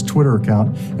Associated Press Twitter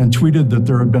account and tweeted that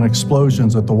there had been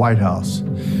explosions at the White House.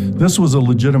 This was a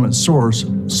legitimate source,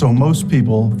 so most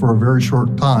people, for a very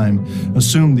short time,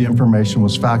 assumed the information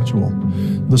was factual.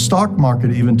 The stock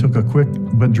market even took a quick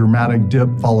but dramatic dip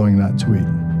following that tweet.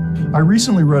 I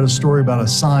recently read a story about a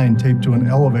sign taped to an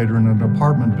elevator in an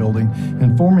apartment building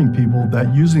informing people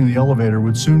that using the elevator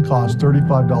would soon cost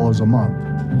 $35 a month.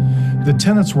 The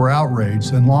tenants were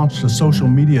outraged and launched a social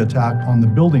media attack on the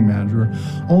building manager,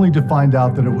 only to find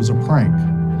out that it was a prank.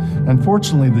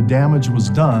 Unfortunately, the damage was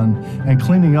done, and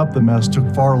cleaning up the mess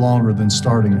took far longer than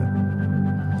starting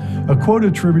it. A quote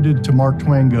attributed to Mark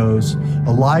Twain goes,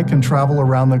 "A lie can travel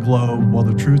around the globe while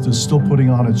the truth is still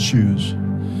putting on its shoes."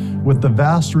 With the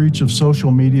vast reach of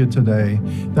social media today,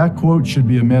 that quote should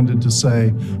be amended to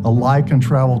say, "A lie can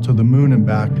travel to the moon and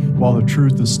back while the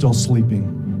truth is still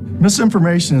sleeping."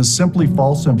 Misinformation is simply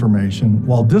false information,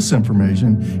 while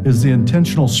disinformation is the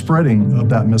intentional spreading of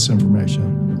that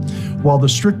misinformation. While the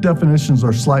strict definitions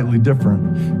are slightly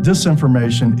different,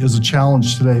 disinformation is a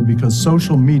challenge today because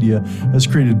social media has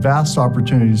created vast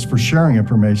opportunities for sharing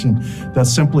information that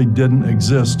simply didn't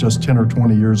exist just 10 or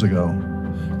 20 years ago.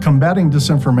 Combating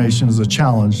disinformation is a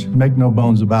challenge, make no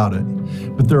bones about it.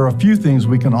 But there are a few things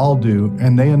we can all do,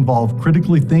 and they involve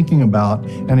critically thinking about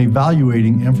and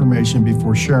evaluating information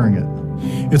before sharing it.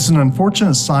 It's an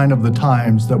unfortunate sign of the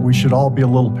times that we should all be a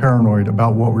little paranoid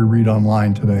about what we read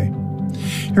online today.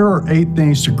 Here are 8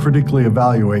 things to critically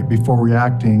evaluate before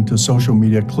reacting to social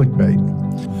media clickbait.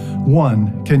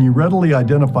 1. Can you readily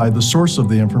identify the source of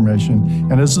the information,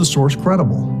 and is the source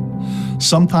credible?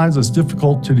 Sometimes it's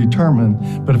difficult to determine,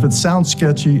 but if it sounds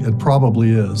sketchy, it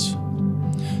probably is.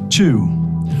 2.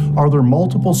 Are there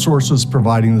multiple sources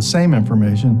providing the same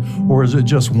information, or is it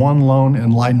just one lone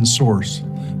enlightened source?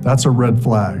 That's a red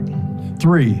flag.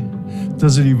 3.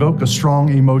 Does it evoke a strong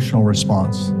emotional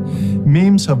response?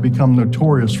 Memes have become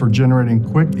notorious for generating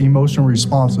quick emotional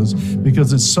responses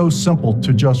because it's so simple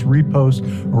to just repost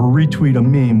or retweet a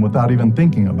meme without even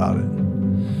thinking about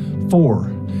it. 4.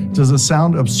 Does it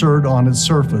sound absurd on its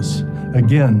surface?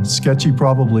 Again, sketchy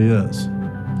probably is.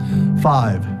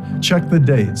 5. Check the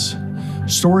dates.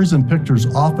 Stories and pictures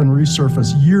often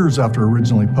resurface years after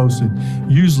originally posted,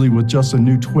 usually with just a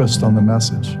new twist on the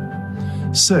message.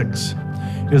 6.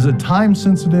 Is it time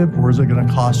sensitive or is it going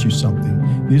to cost you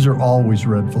something? These are always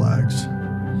red flags.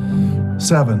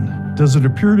 7. Does it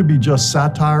appear to be just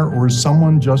satire or is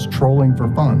someone just trolling for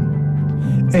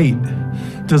fun? 8.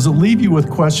 Does it leave you with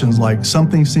questions like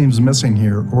something seems missing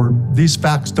here or these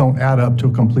facts don't add up to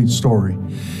a complete story?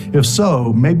 If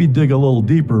so, maybe dig a little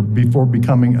deeper before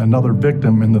becoming another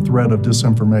victim in the thread of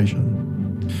disinformation.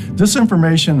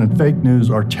 Disinformation and fake news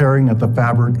are tearing at the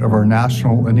fabric of our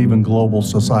national and even global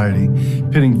society,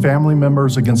 pitting family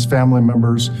members against family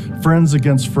members, friends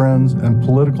against friends, and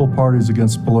political parties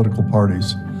against political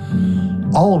parties.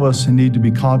 All of us need to be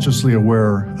consciously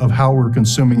aware of how we're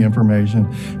consuming information,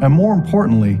 and more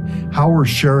importantly, how we're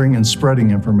sharing and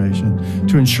spreading information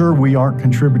to ensure we aren't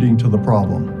contributing to the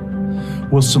problem.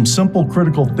 With some simple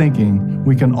critical thinking,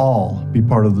 we can all be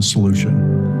part of the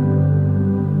solution.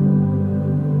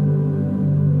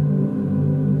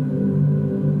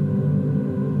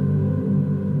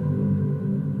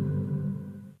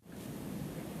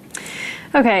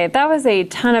 Okay, that was a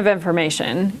ton of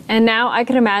information. And now I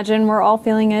can imagine we're all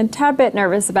feeling a tad bit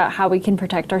nervous about how we can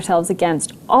protect ourselves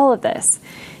against all of this.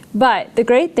 But the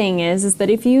great thing is that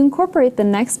if you incorporate the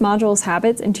next module's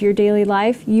habits into your daily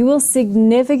life, you will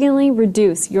significantly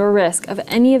reduce your risk of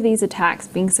any of these attacks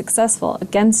being successful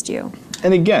against you.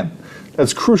 And again,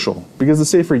 that's crucial because the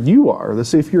safer you are, the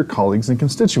safer your colleagues and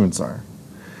constituents are.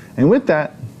 And with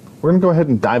that, we're going to go ahead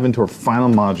and dive into our final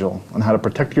module on how to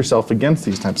protect yourself against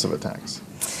these types of attacks.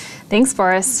 Thanks,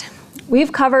 Forrest.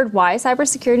 We've covered why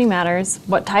cybersecurity matters,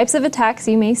 what types of attacks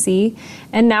you may see,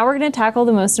 and now we're going to tackle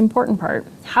the most important part,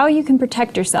 how you can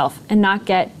protect yourself and not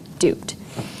get duped.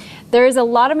 There is a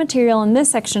lot of material in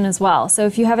this section as well, so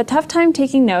if you have a tough time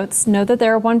taking notes, know that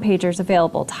there are one-pagers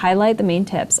available to highlight the main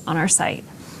tips on our site.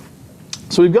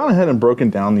 So we've gone ahead and broken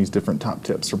down these different top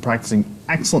tips for practicing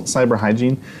excellent cyber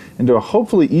hygiene into a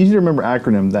hopefully easy to remember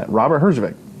acronym that Robert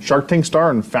Herjavec, Shark Tank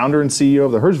star and founder and CEO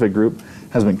of the Herjavec Group,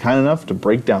 has been kind enough to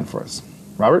break down for us.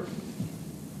 Robert?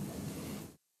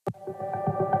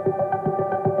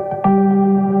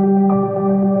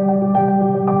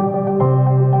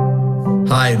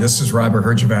 Hi, this is Robert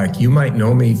Herjavec. You might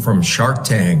know me from Shark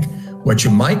Tank. What you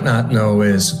might not know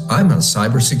is I'm a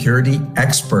cybersecurity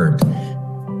expert.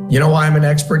 You know why I'm an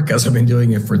expert? Because I've been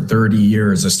doing it for 30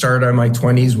 years. I started in my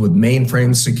 20s with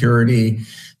mainframe security,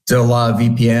 did a lot of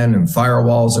VPN and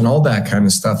firewalls and all that kind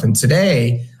of stuff. And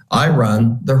today I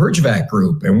run the Herjavec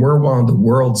Group, and we're one of the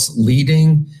world's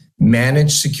leading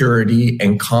managed security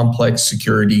and complex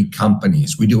security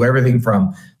companies. We do everything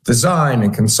from design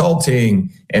and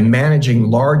consulting and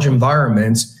managing large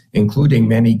environments, including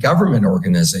many government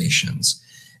organizations.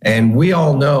 And we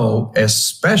all know,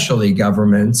 especially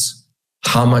governments,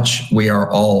 how much we are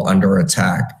all under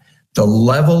attack. The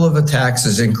level of attacks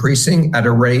is increasing at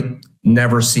a rate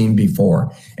never seen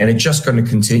before. And it's just going to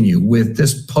continue with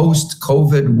this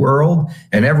post-COVID world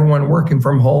and everyone working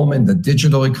from home and the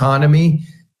digital economy.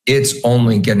 It's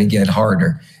only going to get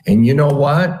harder. And you know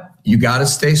what? You got to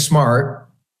stay smart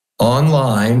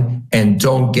online and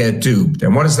don't get duped.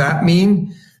 And what does that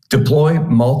mean? Deploy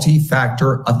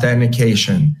multi-factor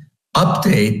authentication.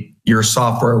 Update your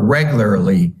software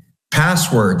regularly.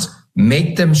 Passwords,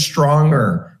 make them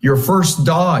stronger. Your first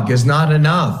dog is not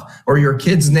enough, or your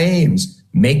kids' names,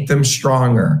 make them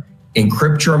stronger.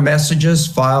 Encrypt your messages,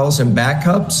 files, and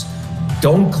backups.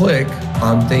 Don't click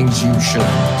on things you shouldn't.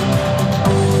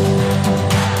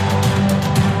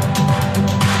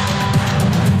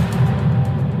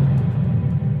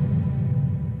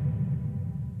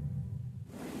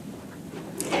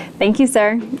 Thank you,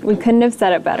 sir. We couldn't have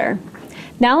said it better.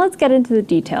 Now let's get into the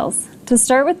details. To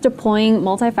start with deploying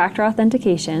multi-factor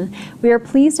authentication, we are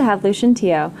pleased to have Lucian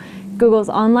Teo, Google's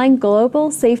online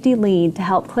global safety lead, to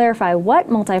help clarify what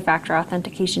multi-factor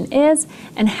authentication is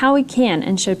and how we can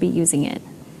and should be using it.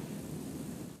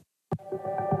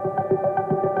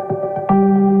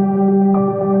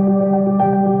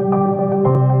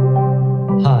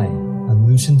 Hi, I'm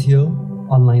Lucian Teo,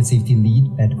 online safety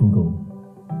lead at Google.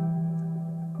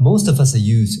 Most of us are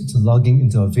used to logging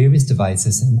into our various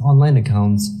devices and online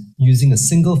accounts using a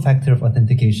single factor of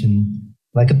authentication,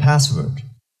 like a password.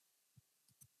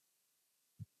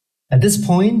 At this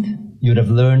point, you would have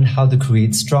learned how to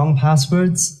create strong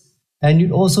passwords, and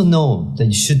you'd also know that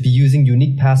you should be using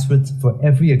unique passwords for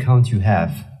every account you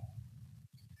have.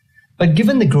 But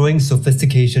given the growing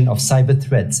sophistication of cyber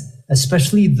threats,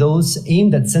 especially those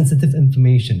aimed at sensitive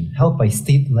information held by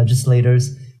state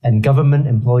legislators and government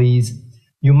employees,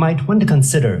 you might want to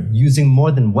consider using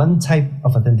more than one type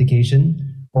of authentication,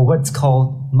 or what's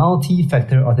called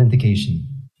multi-factor authentication.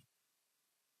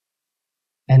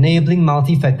 Enabling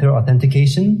multi-factor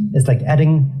authentication is like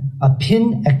adding a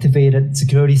PIN-activated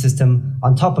security system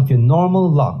on top of your normal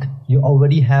lock you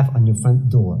already have on your front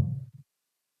door.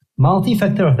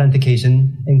 Multi-factor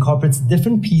authentication incorporates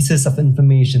different pieces of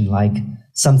information like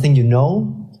something you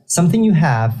know, something you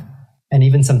have, and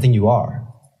even something you are.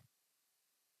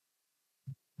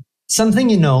 Something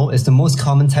you know is the most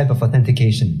common type of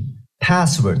authentication.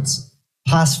 Passwords,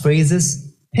 passphrases,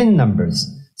 PIN numbers,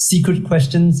 secret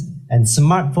questions, and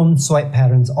smartphone swipe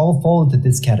patterns all fall into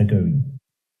this category.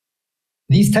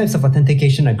 These types of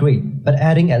authentication are great, but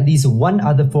adding at least one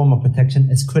other form of protection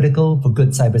is critical for good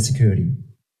cybersecurity.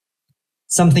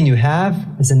 Something you have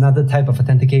is another type of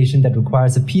authentication that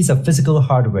requires a piece of physical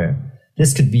hardware.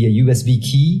 This could be a USB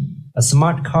key, a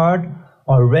smart card,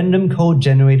 or a random code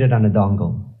generated on a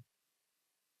dongle.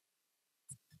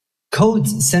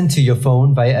 Codes sent to your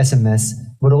phone via SMS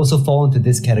would also fall into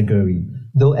this category,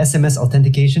 though SMS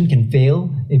authentication can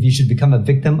fail if you should become a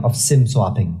victim of SIM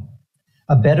swapping.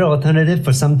 A better alternative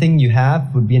for something you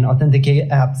have would be an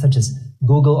authenticator app such as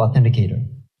Google Authenticator,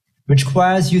 which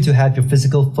requires you to have your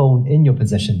physical phone in your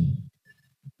possession.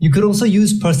 You could also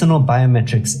use personal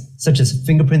biometrics such as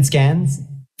fingerprint scans,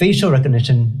 facial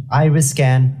recognition, iris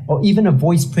scan, or even a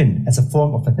voice print as a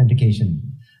form of authentication.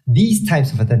 These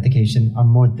types of authentication are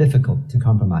more difficult to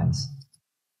compromise.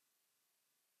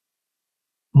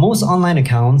 Most online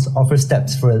accounts offer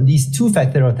steps for at least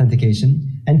two-factor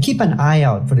authentication, and keep an eye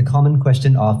out for the common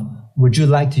question of, would you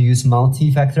like to use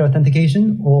multi-factor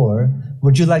authentication, or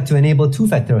would you like to enable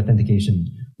two-factor authentication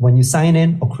when you sign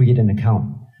in or create an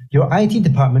account? Your IT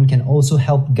department can also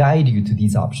help guide you to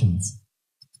these options.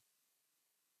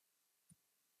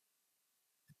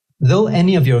 Though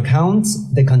any of your accounts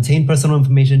that contain personal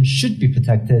information should be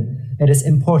protected, it is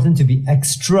important to be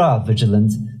extra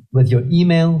vigilant with your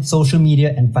email, social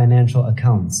media, and financial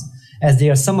accounts. as they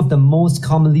are some of the most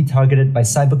commonly targeted by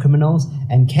cybercriminals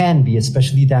and can be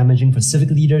especially damaging for civic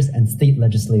leaders and state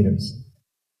legislators.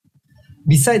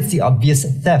 Besides the obvious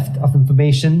theft of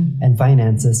information and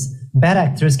finances, bad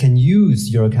actors can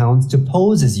use your accounts to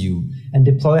pose as you and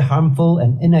deploy harmful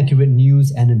and inaccurate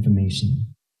news and information.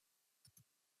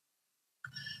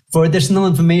 For additional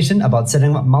information about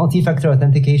setting up multi-factor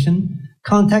authentication,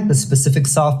 contact the specific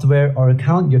software or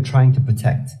account you're trying to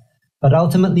protect. But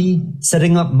ultimately,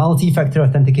 setting up multi-factor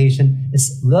authentication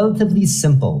is relatively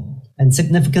simple and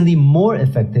significantly more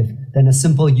effective than a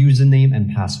simple username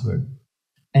and password.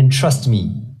 And trust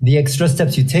me, the extra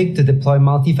steps you take to deploy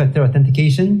multi-factor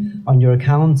authentication on your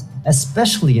accounts,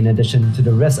 especially in addition to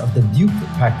the rest of the dupe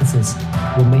practices,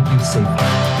 will make you safer.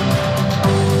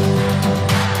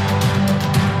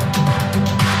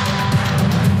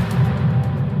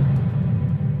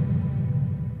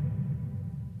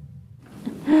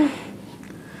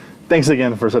 Thanks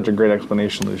again for such a great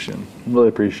explanation, Lucian. Really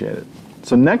appreciate it.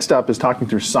 So next up is talking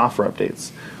through software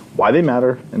updates, why they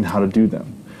matter, and how to do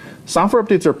them. Software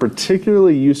updates are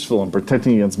particularly useful in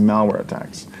protecting against malware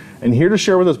attacks. And here to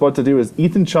share with us what to do is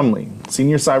Ethan Chumley,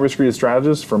 Senior Cybersecurity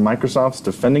Strategist for Microsoft's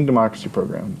Defending Democracy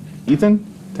program. Ethan,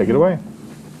 take it away.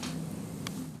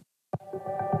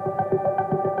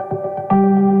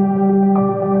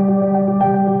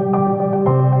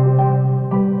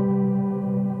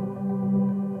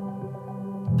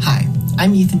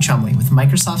 I'm Ethan Chumley with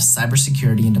Microsoft's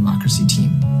Cybersecurity and Democracy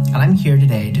team, and I'm here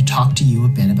today to talk to you a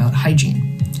bit about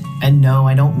hygiene. And no,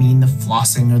 I don't mean the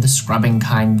flossing or the scrubbing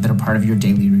kind that are part of your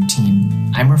daily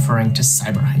routine. I'm referring to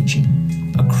cyber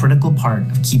hygiene, a critical part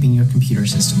of keeping your computer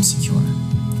system secure.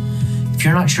 If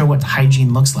you're not sure what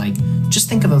hygiene looks like, just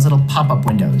think of those little pop-up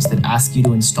windows that ask you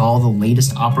to install the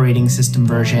latest operating system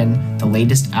version, the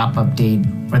latest app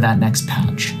update, or that next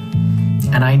patch.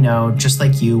 And I know, just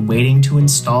like you, waiting to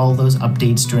install those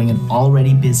updates during an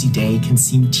already busy day can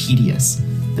seem tedious,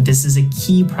 but this is a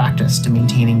key practice to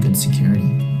maintaining good security.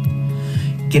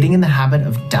 Getting in the habit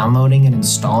of downloading and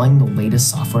installing the latest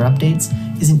software updates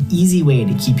is an easy way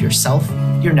to keep yourself,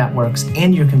 your networks,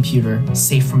 and your computer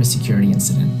safe from a security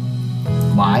incident.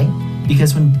 Why?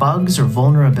 Because when bugs or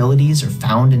vulnerabilities are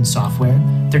found in software,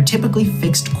 they're typically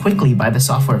fixed quickly by the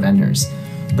software vendors,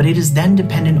 but it is then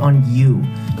dependent on you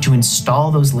to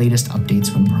install those latest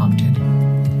updates when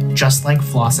prompted. Just like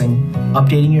flossing,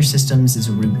 updating your systems is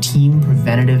a routine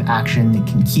preventative action that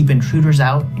can keep intruders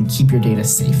out and keep your data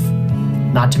safe.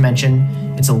 Not to mention,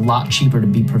 it's a lot cheaper to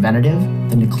be preventative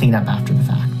than to clean up after the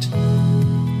fact.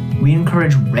 We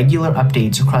encourage regular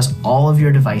updates across all of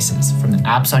your devices, from the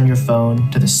apps on your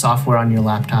phone to the software on your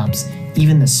laptops,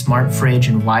 even the smart fridge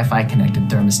and Wi-Fi connected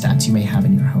thermostats you may have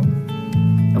in your home.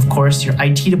 Of course, your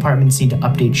IT departments need to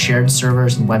update shared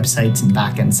servers and websites and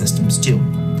backend systems too.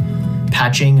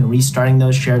 Patching and restarting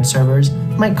those shared servers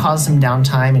might cause some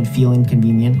downtime and feel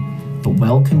inconvenient, but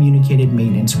well-communicated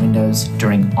maintenance windows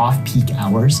during off-peak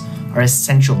hours are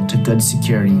essential to good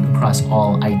security across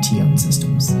all IT-owned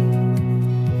systems.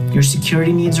 Your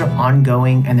security needs are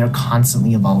ongoing and they're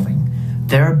constantly evolving.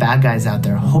 There are bad guys out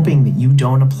there hoping that you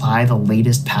don't apply the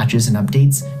latest patches and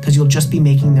updates because you'll just be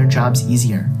making their jobs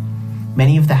easier.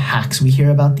 Many of the hacks we hear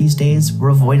about these days were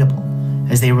avoidable,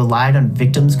 as they relied on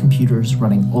victims' computers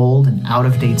running old and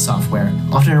out-of-date software,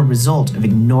 often a result of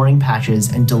ignoring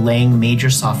patches and delaying major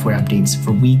software updates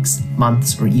for weeks,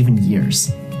 months, or even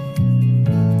years.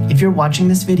 If you're watching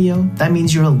this video, that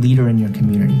means you're a leader in your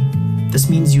community. This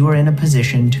means you are in a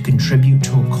position to contribute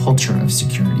to a culture of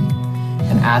security.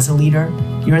 And as a leader,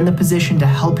 you're in the position to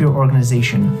help your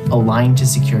organization align to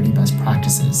security best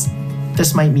practices.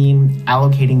 This might mean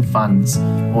allocating funds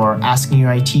or asking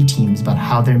your IT teams about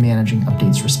how they're managing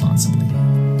updates responsibly.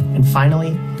 And finally,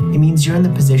 it means you're in the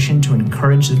position to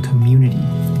encourage the community,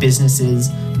 businesses,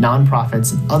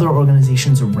 nonprofits, and other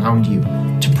organizations around you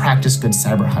to practice good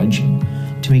cyber hygiene,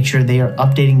 to make sure they are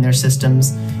updating their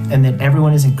systems and that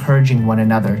everyone is encouraging one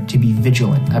another to be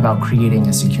vigilant about creating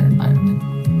a secure environment.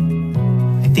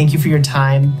 I thank you for your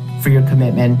time, for your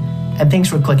commitment, and thanks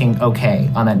for clicking OK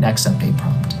on that next update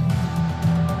prompt.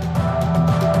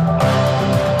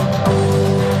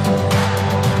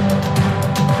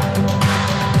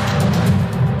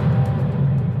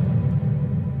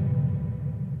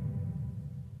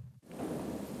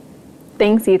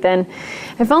 Thanks, Ethan.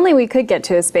 If only we could get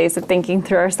to a space of thinking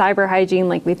through our cyber hygiene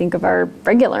like we think of our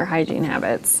regular hygiene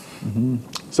habits.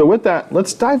 So with that,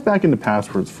 let's dive back into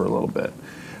passwords for a little bit.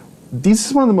 This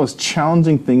is one of the most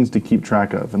challenging things to keep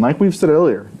track of. And like we've said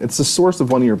earlier, it's the source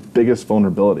of one of your biggest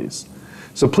vulnerabilities.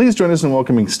 So please join us in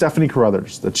welcoming Stephanie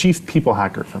Carruthers, the Chief People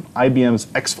Hacker from IBM's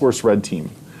X-Force Red team.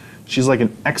 She's like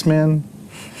an X-Man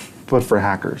but for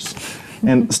hackers.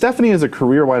 And Stephanie is a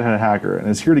career white hat hacker and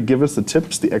is here to give us the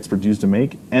tips the experts use to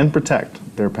make and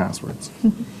protect their passwords.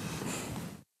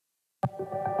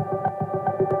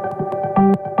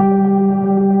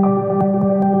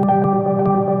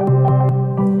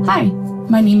 Hi,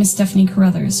 my name is Stephanie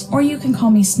Carruthers, or you can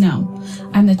call me Snow.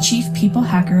 I'm the Chief People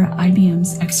Hacker at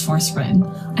IBM's X-Force Red.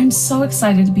 I'm so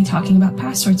excited to be talking about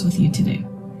passwords with you today.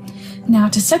 Now,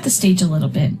 to set the stage a little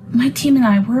bit, my team and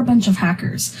I, we're a bunch of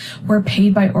hackers. We're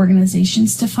paid by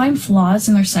organizations to find flaws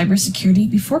in their cybersecurity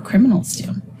before criminals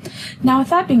do. Now, with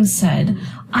that being said,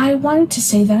 I wanted to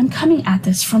say that I'm coming at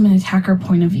this from an attacker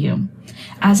point of view.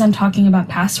 As I'm talking about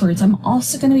passwords, I'm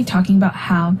also going to be talking about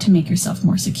how to make yourself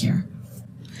more secure.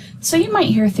 So you might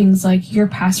hear things like your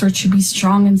password should be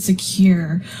strong and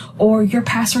secure, or your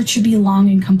password should be long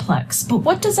and complex. But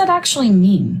what does that actually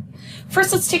mean?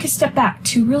 First, let's take a step back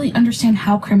to really understand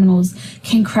how criminals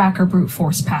can crack or brute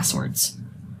force passwords.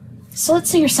 So let's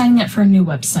say you're signing up for a new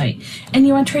website and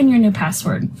you enter in your new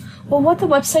password. Well, what the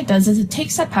website does is it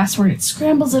takes that password, it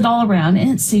scrambles it all around, and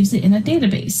it saves it in a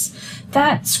database.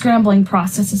 That scrambling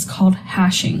process is called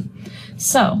hashing.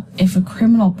 So, if a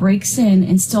criminal breaks in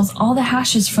and steals all the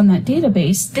hashes from that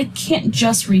database, they can't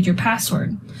just read your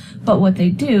password. But what they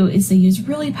do is they use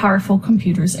really powerful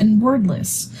computers and word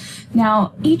lists.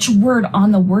 Now, each word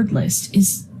on the word list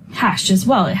is hashed as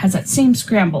well. It has that same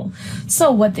scramble.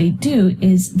 So what they do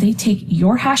is they take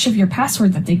your hash of your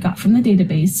password that they got from the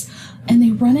database and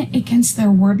they run it against their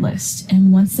word list.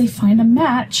 And once they find a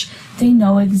match, they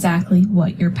know exactly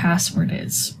what your password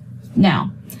is.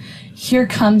 Now, here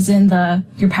comes in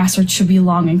your password should be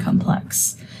long and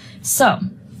complex. So,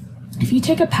 if you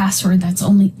take a password that's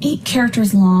only 8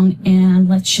 characters long and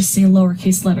let's just say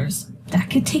lowercase letters, that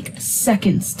could take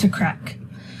seconds to crack.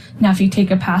 Now, if you take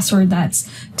a password that's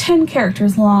 10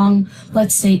 characters long,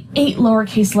 let's say 8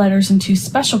 lowercase letters and 2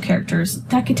 special characters,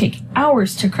 that could take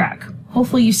hours to crack.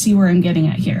 Hopefully you see where I'm getting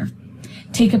at here.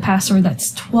 Take a password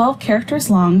that's 12 characters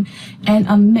long and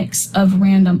a mix of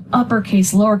random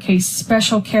uppercase, lowercase,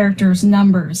 special characters,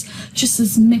 numbers, just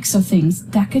this mix of things.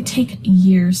 That could take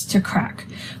years to crack,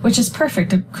 which is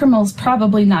perfect. A criminal's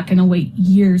probably not going to wait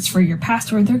years for your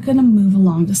password. They're going to move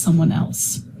along to someone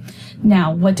else.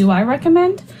 Now, what do I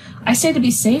recommend? I say to be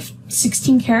safe,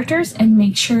 16 characters, and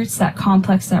make sure it's that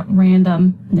complex, that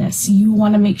randomness. You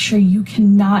want to make sure you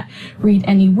cannot read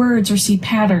any words or see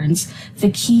patterns.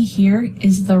 The key here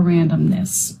is the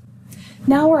randomness.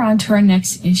 Now we're on to our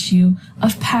next issue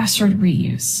of password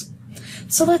reuse.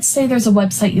 So let's say there's a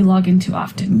website you log into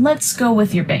often. Let's go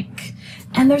with your bank.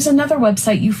 And there's another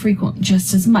website you frequent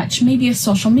just as much, maybe a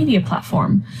social media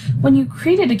platform. When you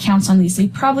created accounts on these, they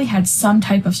probably had some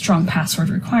type of strong password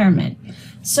requirement.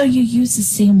 So you use the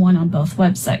same one on both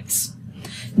websites.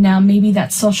 Now, maybe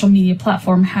that social media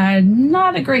platform had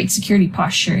not a great security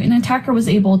posture. An attacker was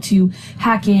able to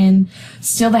hack in,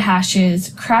 steal the hashes,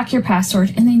 crack your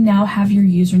password, and they now have your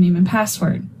username and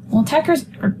password. Well, attackers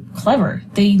are clever.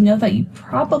 They know that you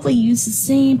probably use the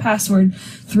same password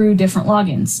through different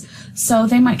logins. So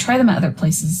they might try them at other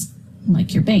places,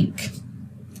 like your bank.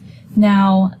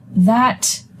 Now,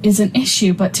 that is an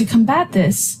issue, but to combat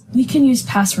this, we can use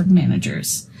password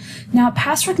managers. Now,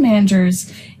 password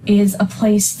managers is a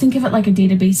place, think of it like a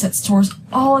database that stores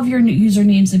all of your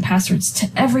usernames and passwords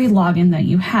to every login that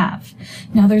you have.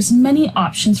 Now, there's many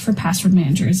options for password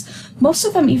managers. Most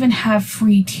of them even have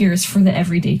free tiers for the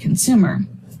everyday consumer.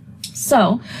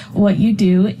 So what you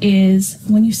do is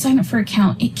when you sign up for an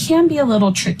account, it can be a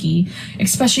little tricky,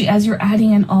 especially as you're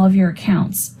adding in all of your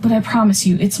accounts, but I promise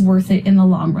you it's worth it in the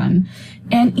long run.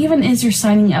 And even as you're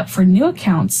signing up for new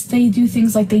accounts, they do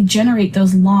things like they generate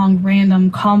those long, random,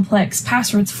 complex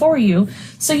passwords for you,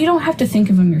 so you don't have to think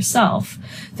of them yourself.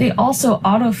 They also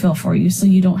autofill for you, so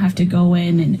you don't have to go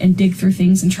in and dig through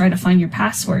things and try to find your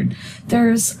password.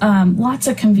 There's lots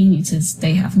of conveniences.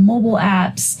 They have mobile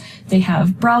apps, they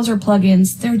have browser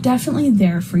plugins. They're definitely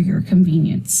there for your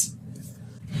convenience.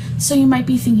 So you might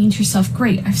be thinking to yourself,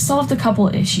 great, I've solved a couple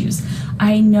of issues.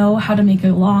 I know how to make a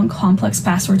long, complex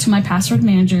password to my password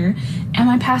manager, and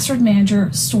my password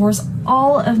manager stores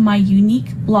all of my unique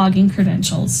login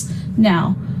credentials.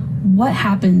 Now, what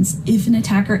happens if an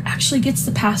attacker actually gets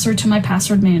the password to my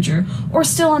password manager, or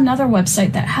still another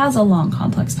website that has a long,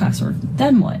 complex password?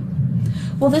 Then what?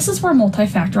 Well, this is where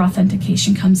multi-factor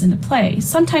authentication comes into play.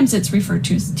 Sometimes it's referred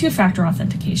to as two-factor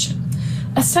authentication.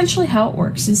 Essentially how it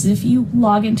works is if you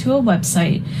log into a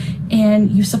website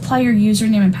and you supply your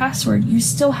username and password, you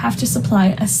still have to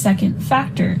supply a second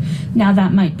factor. Now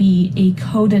that might be a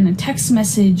code in a text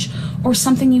message or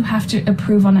something you have to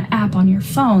approve on an app on your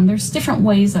phone. There's different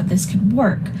ways that this could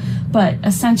work. But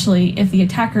essentially, if the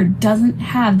attacker doesn't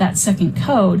have that second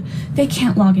code, they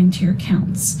can't log into your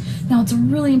accounts. Now, it's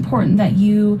really important that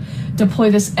you deploy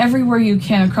this everywhere you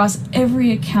can across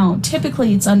every account.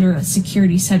 Typically, it's under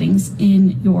security settings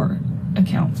in your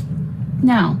account.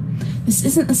 Now, this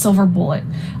isn't the silver bullet.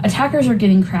 Attackers are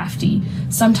getting crafty.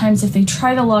 Sometimes if they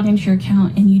try to log into your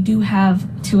account and you do have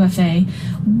 2FA,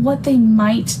 what they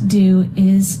might do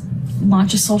is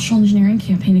launch a social engineering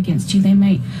campaign against you. They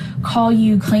might call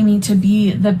you claiming to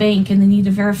be the bank and they need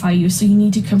to verify you, so you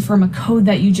need to confirm a code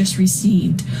that you just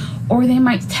received. Or they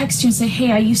might text you and say,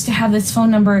 hey, I used to have this phone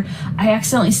number. I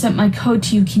accidentally sent my code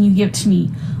to you. Can you give it to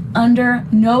me? Under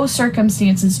no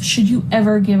circumstances should you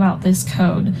ever give out this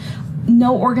code.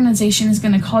 No organization is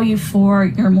going to call you for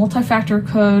your multi-factor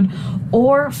code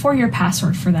or for your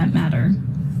password for that matter.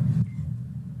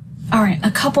 All right,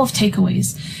 a couple of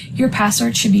takeaways. Your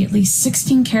password should be at least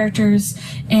 16 characters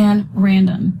and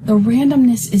random. The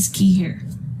randomness is key here.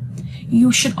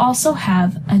 You should also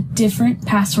have a different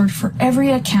password for every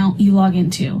account you log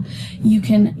into. You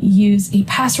can use a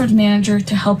password manager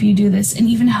to help you do this and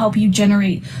even help you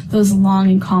generate those long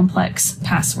and complex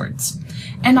passwords.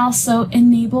 And also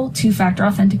enable two-factor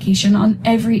authentication on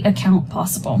every account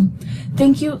possible.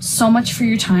 Thank you so much for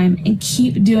your time, and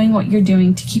keep doing what you're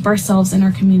doing to keep ourselves and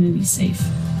our community safe.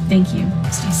 Thank you.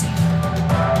 Stay safe.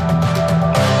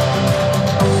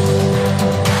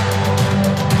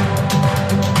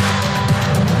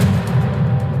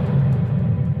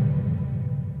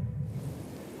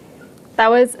 That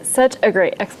was such a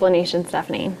great explanation,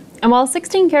 Stephanie. And while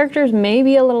 16 characters may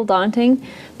be a little daunting,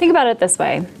 think about it this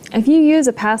way. If you use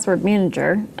a password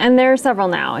manager, and there are several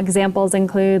now, examples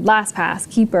include LastPass,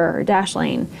 Keeper, or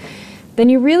Dashlane, then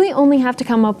you really only have to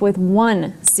come up with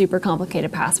one super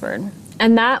complicated password.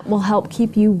 And that will help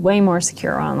keep you way more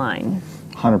secure online.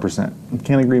 100%.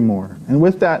 Can't agree more. And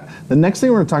with that, the next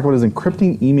thing we're going to talk about is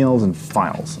encrypting emails and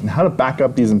files, and how to back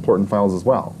up these important files as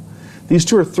well. These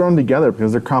two are thrown together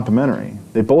because they're complementary.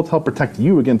 They both help protect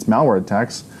you against malware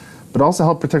attacks, but also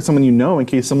help protect someone you know in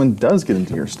case someone does get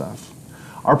into your stuff.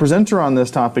 Our presenter on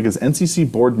this topic is NCC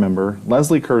board member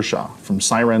Leslie Kershaw from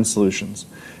Siren Solutions,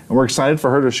 and we're excited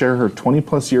for her to share her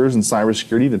 20+ years in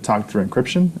cybersecurity to talk through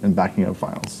encryption and backing up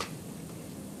files.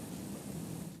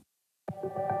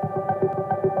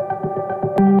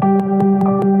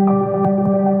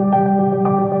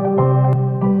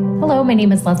 Hello, my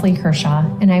name is Leslie Kershaw,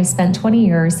 and I've spent 20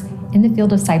 years in the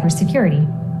field of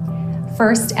cybersecurity.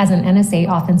 First, as an NSA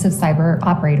offensive cyber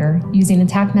operator, using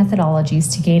attack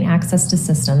methodologies to gain access to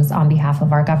systems on behalf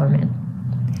of our government.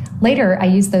 Later, I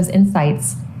used those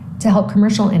insights to help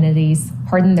commercial entities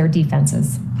harden their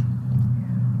defenses.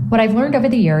 What I've learned over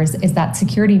the years is that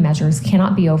security measures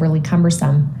cannot be overly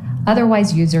cumbersome,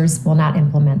 otherwise users will not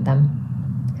implement them.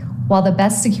 While the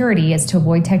best security is to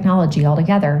avoid technology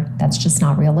altogether, that's just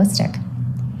not realistic.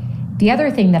 The other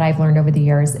thing that I've learned over the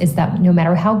years is that no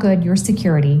matter how good your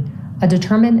security, a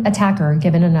determined attacker,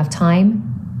 given enough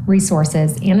time,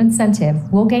 resources, and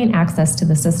incentive, will gain access to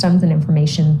the systems and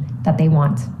information that they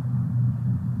want.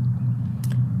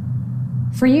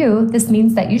 For you, this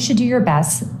means that you should do your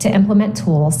best to implement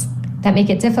tools that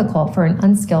make it difficult for an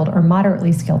unskilled or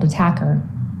moderately skilled attacker.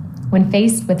 When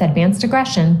faced with advanced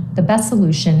aggression, the best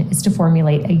solution is to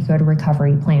formulate a good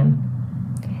recovery plan.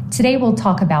 Today, we'll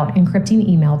talk about encrypting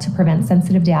email to prevent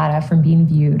sensitive data from being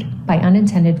viewed by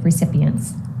unintended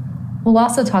recipients. We'll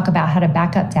also talk about how to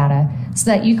back up data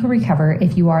so that you can recover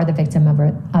if you are the victim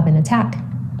of an attack.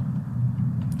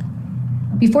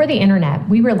 Before the internet,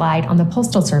 we relied on the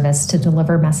Postal Service to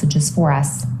deliver messages for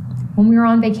us. When we were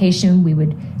on vacation, we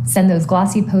would send those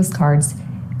glossy postcards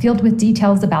filled with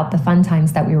details about the fun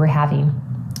times that we were having.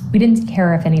 We didn't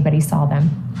care if anybody saw them.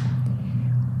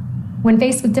 When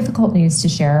faced with difficult news to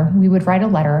share, we would write a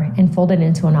letter and fold it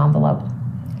into an envelope.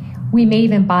 We may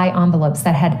even buy envelopes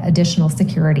that had additional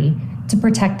security to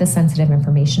protect the sensitive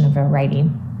information of our writing.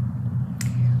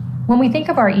 When we think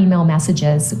of our email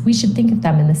messages, we should think of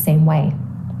them in the same way.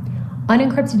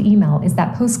 Unencrypted email is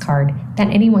that postcard that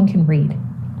anyone can read,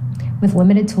 with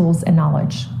limited tools and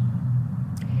knowledge.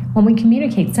 When we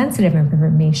communicate sensitive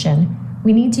information,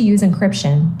 we need to use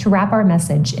encryption to wrap our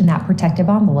message in that protective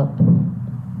envelope.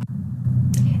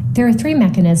 There are 3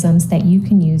 mechanisms that you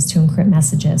can use to encrypt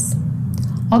messages.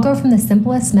 I'll go from the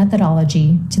simplest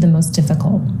methodology to the most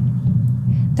difficult.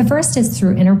 The first is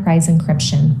through enterprise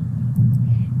encryption.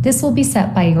 This will be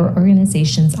set by your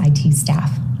organization's IT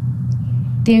staff.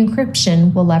 The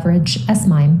encryption will leverage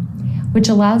SMIME which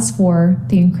allows for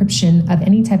the encryption of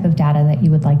any type of data that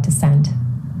you would like to send.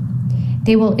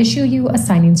 They will issue you a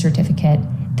signing certificate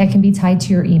that can be tied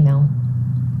to your email.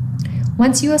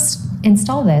 Once you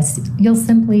install this, you'll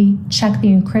simply check the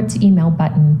encrypt email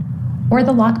button or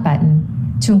the lock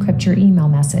button to encrypt your email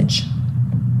message.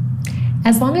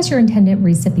 As long as your intended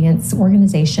recipient's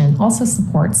organization also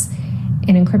supports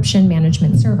an encryption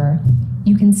management server,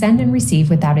 you can send and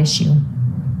receive without issue.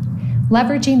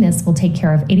 Leveraging this will take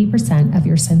care of 80% of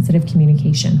your sensitive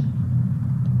communication.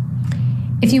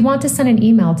 If you want to send an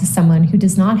email to someone who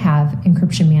does not have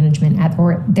encryption management at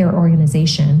their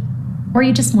organization, or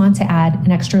you just want to add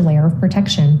an extra layer of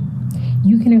protection,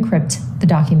 you can encrypt the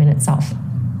document itself.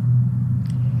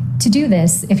 To do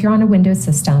this, if you're on a Windows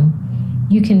system,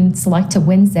 you can select to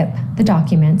WinZip the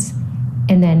document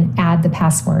and then add the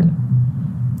password.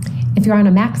 If you're on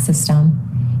a Mac system,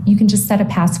 you can just set a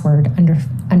password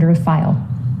under a file.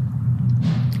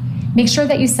 Make sure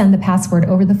that you send the password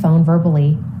over the phone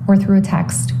verbally or through a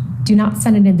text. Do not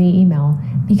send it in the email,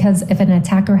 because if an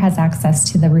attacker has access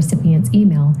to the recipient's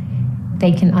email,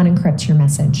 they can unencrypt your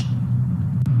message.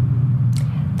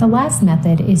 The last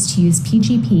method is to use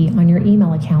PGP on your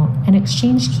email account and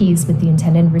exchange keys with the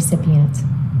intended recipient.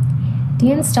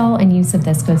 The install and use of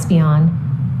this goes beyond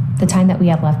the time that we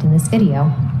have left in this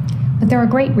video, but there are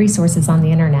great resources on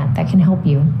the internet that can help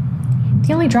you.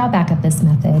 The only drawback of this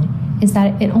method is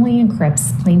that it only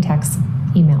encrypts plain text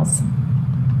emails.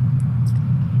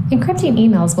 Encrypting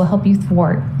emails will help you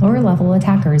thwart lower-level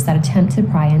attackers that attempt to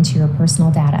pry into your personal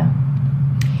data.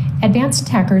 Advanced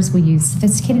attackers will use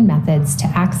sophisticated methods to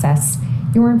access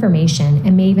your information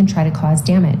and may even try to cause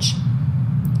damage.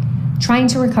 Trying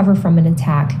to recover from an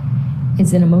attack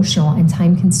is an emotional and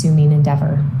time-consuming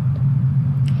endeavor.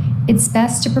 It's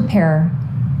best to prepare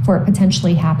for it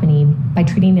potentially happening by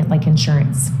treating it like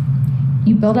insurance.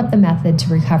 You build up the method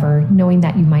to recover, knowing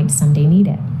that you might someday need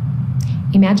it.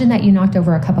 Imagine that you knocked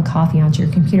over a cup of coffee onto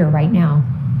your computer right now,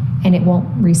 and it won't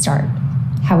restart.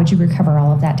 How would you recover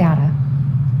all of that data?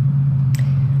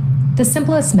 The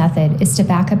simplest method is to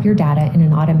back up your data in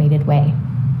an automated way.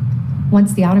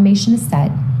 Once the automation is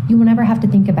set, you will never have to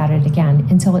think about it again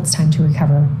until it's time to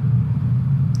recover.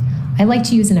 I like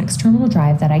to use an external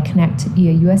drive that I connect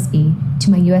via USB to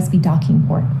my USB docking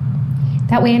port.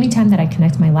 That way, anytime that I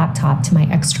connect my laptop to my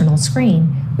external screen,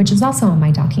 which is also on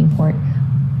my docking port,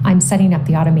 I'm setting up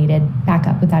the automated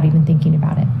backup without even thinking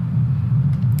about it.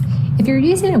 If you're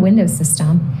using a Windows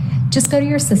system, just go to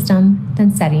your system,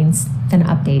 then Settings, then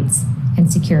Updates,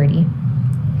 and Security.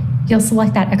 You'll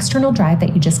select that external drive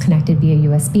that you just connected via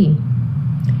USB.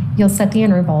 You'll set the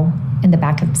interval, and the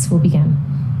backups will begin.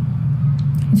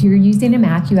 If you're using a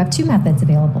Mac, you have two methods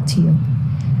available to you.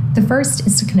 The first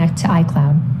is to connect to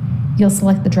iCloud. You'll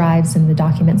select the drives and the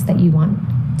documents that you want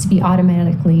to be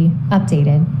automatically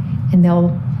updated, and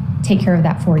they'll take care of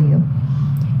that for you.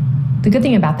 The good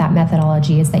thing about that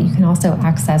methodology is that you can also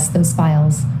access those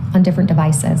files on different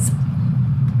devices.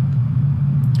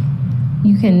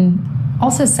 You can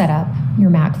also set up your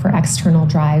Mac for external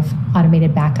drive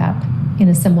automated backup in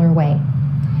a similar way.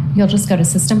 You'll just go to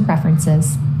System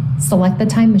Preferences, select the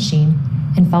Time Machine,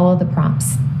 and follow the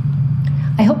prompts.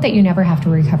 I hope that you never have to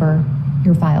recover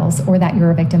your files or that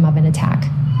you're a victim of an attack.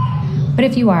 But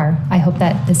if you are, I hope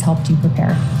that this helped you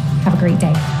prepare. Have a great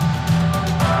day.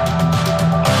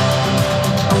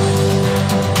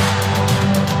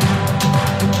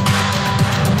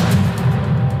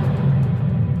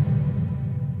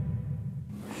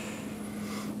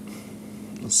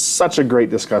 Such a great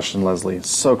discussion, Leslie. It's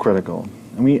so critical.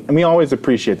 And we always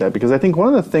appreciate that, because I think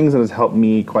one of the things that has helped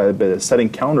me quite a bit is setting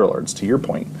calendar alerts, to your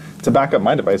point, to back up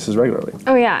my devices regularly.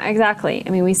 Oh yeah, exactly. I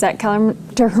mean, we set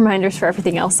calendar reminders for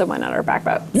everything else, so why not our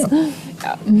backups?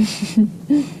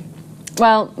 Yeah.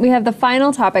 Well, we have the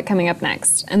final topic coming up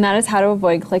next, and that is how to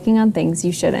avoid clicking on things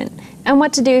you shouldn't, and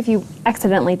what to do if you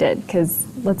accidentally did, because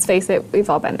let's face it, we've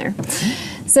all been there.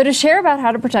 So to share about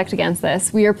how to protect against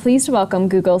this, we are pleased to welcome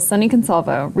Google's Sunny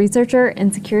Consalvo, researcher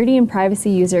and security and privacy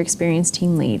user experience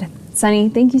team lead. Sunny,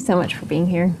 thank you so much for being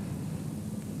here.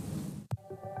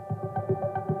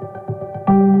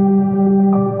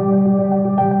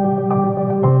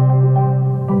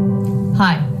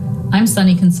 Hi, I'm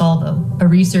Sunny Consalvo, a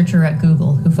researcher at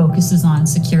Google who focuses on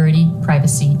security,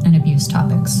 privacy, and abuse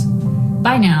topics.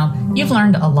 By now, you've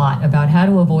learned a lot about how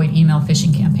to avoid email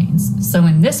phishing campaigns. So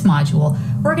in this module,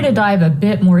 we're going to dive a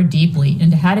bit more deeply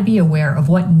into how to be aware of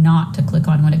what not to click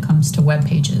on when it comes to web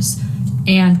pages,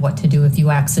 and what to do if you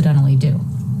accidentally do.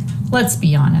 Let's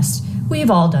be honest,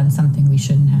 we've all done something we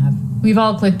shouldn't have. We've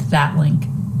all clicked that link.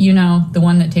 You know, the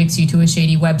one that takes you to a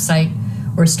shady website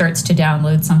or starts to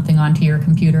download something onto your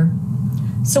computer.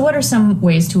 So what are some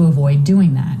ways to avoid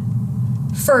doing that?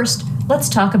 First, let's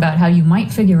talk about how you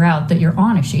might figure out that you're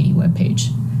on a shady web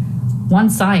page. One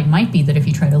sign might be that if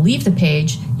you try to leave the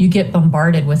page, you get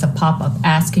bombarded with a pop-up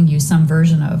asking you some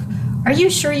version of, "Are you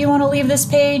sure you want to leave this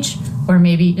page?" Or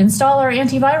maybe, "Install our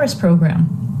antivirus program."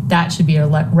 That should be a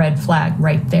red flag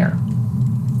right there.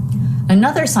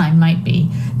 Another sign might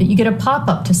be that you get a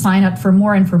pop-up to sign up for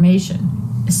more information,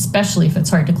 especially if it's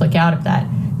hard to click out of that,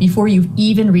 before you've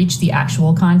even reached the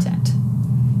actual content.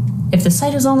 If the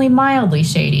site is only mildly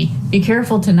shady, be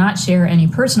careful to not share any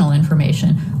personal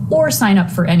information or sign up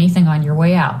for anything on your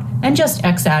way out, and just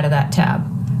X out of that tab.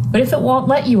 But if it won't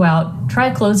let you out, try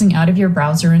closing out of your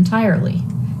browser entirely.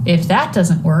 If that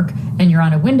doesn't work and you're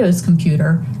on a Windows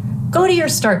computer, go to your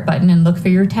Start button and look for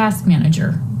your Task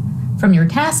Manager. From your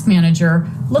Task Manager,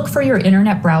 look for your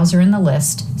internet browser in the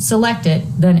list, select it,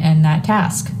 then end that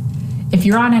task. If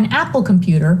you're on an Apple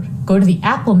computer, go to the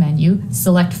Apple menu,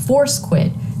 select Force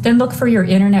Quit, then look for your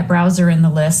internet browser in the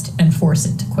list and force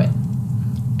it to quit.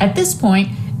 At this point,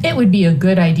 it would be a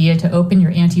good idea to open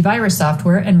your antivirus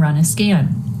software and run a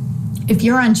scan. If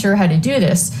you're unsure how to do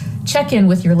this, check in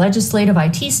with your legislative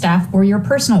IT staff or your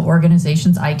personal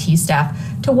organization's IT staff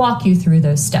to walk you through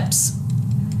those steps.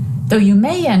 Though you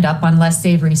may end up on less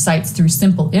savory sites through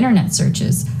simple internet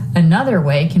searches, another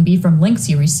way can be from links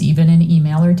you receive in an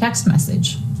email or text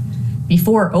message.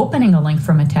 Before opening a link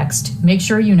from a text, make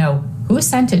sure you know who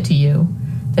sent it to you,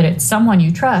 that it's someone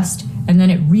you trust, and then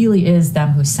it really is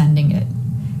them who's sending it.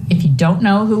 If you don't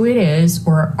know who it is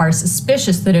or are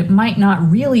suspicious that it might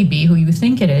not really be who you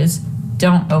think it is,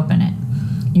 don't open it.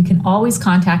 You can always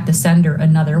contact the sender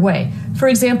another way, for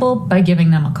example, by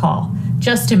giving them a call,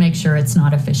 just to make sure it's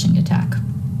not a phishing attack.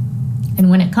 And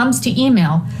when it comes to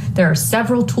email, there are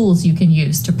several tools you can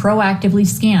use to proactively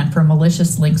scan for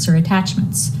malicious links or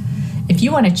attachments. If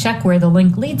you want to check where the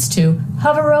link leads to,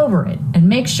 hover over it and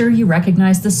make sure you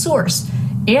recognize the source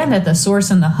and that the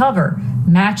source in the hover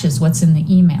matches what's in the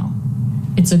email.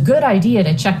 It's a good idea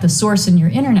to check the source in your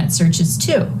internet searches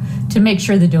too, to make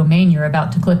sure the domain you're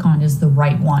about to click on is the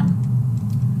right one.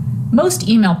 Most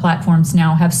email platforms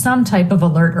now have some type of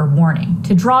alert or warning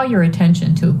to draw your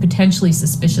attention to potentially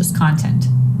suspicious content.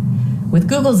 With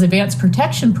Google's Advanced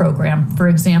Protection Program, for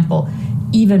example,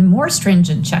 even more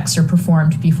stringent checks are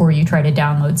performed before you try to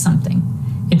download something.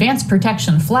 Advanced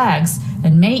protection flags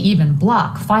and may even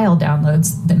block file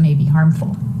downloads that may be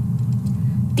harmful.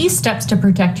 These steps to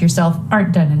protect yourself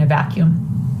aren't done in a vacuum.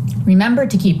 Remember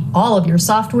to keep all of your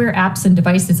software, apps, and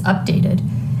devices updated,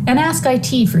 and ask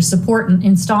IT for support in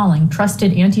installing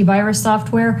trusted antivirus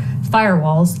software,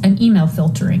 firewalls, and email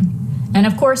filtering. And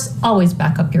of course, always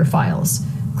back up your files.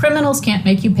 Criminals can't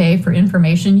make you pay for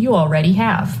information you already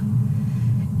have.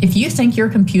 If you think your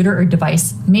computer or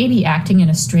device may be acting in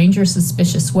a strange or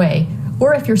suspicious way,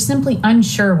 or if you're simply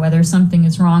unsure whether something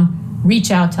is wrong, reach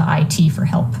out to IT for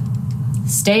help.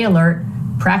 Stay alert,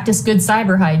 practice good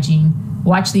cyber hygiene,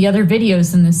 watch the other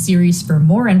videos in this series for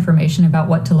more information about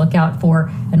what to look out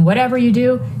for, and whatever you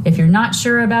do, if you're not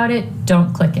sure about it,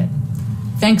 don't click it.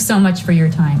 Thanks so much for your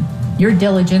time. Your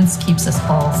diligence keeps us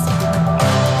all safer.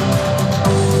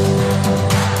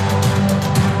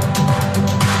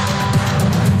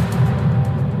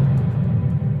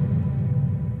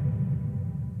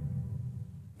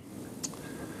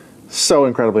 So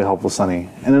incredibly helpful, Sunny.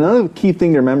 And another key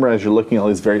thing to remember as you're looking at all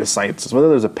these various sites is whether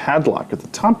there's a padlock at the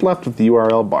top left of the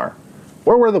URL bar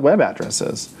or where the web address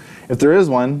is. If there is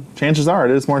one, chances are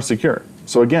it is more secure.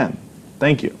 So again,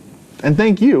 thank you. And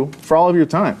thank you for all of your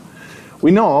time.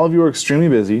 We know all of you are extremely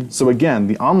busy, so again,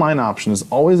 the online option is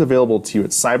always available to you at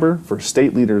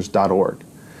cyberforstateleaders.org.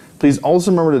 Please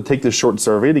also remember to take this short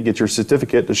survey to get your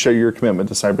certificate to show your commitment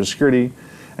to cybersecurity.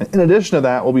 And in addition to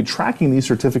that, we'll be tracking these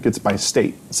certificates by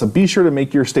state. So be sure to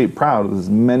make your state proud of as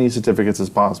many certificates as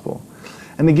possible.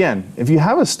 And again, if you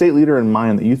have a state leader in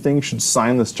mind that you think should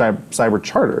sign this cyber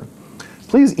charter,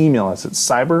 please email us at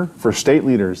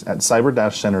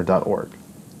cyberforstateleaders@cyber-center.org.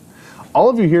 All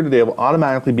of you here today will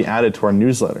automatically be added to our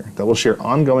newsletter that will share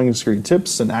ongoing security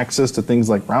tips and access to things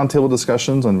like roundtable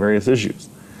discussions on various issues.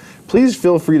 Please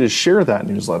feel free to share that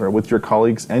newsletter with your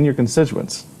colleagues and your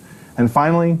constituents. And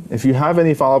finally, if you have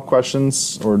any follow-up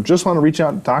questions or just want to reach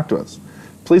out and talk to us,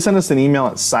 please send us an email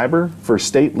at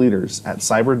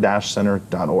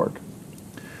cyberforstateleaders@cyber-center.org.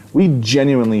 We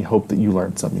genuinely hope that you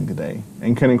learned something today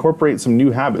and can incorporate some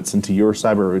new habits into your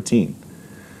cyber routine.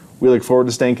 We look forward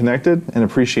to staying connected and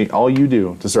appreciate all you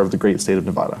do to serve the great state of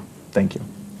Nevada. Thank you.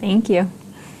 Thank you.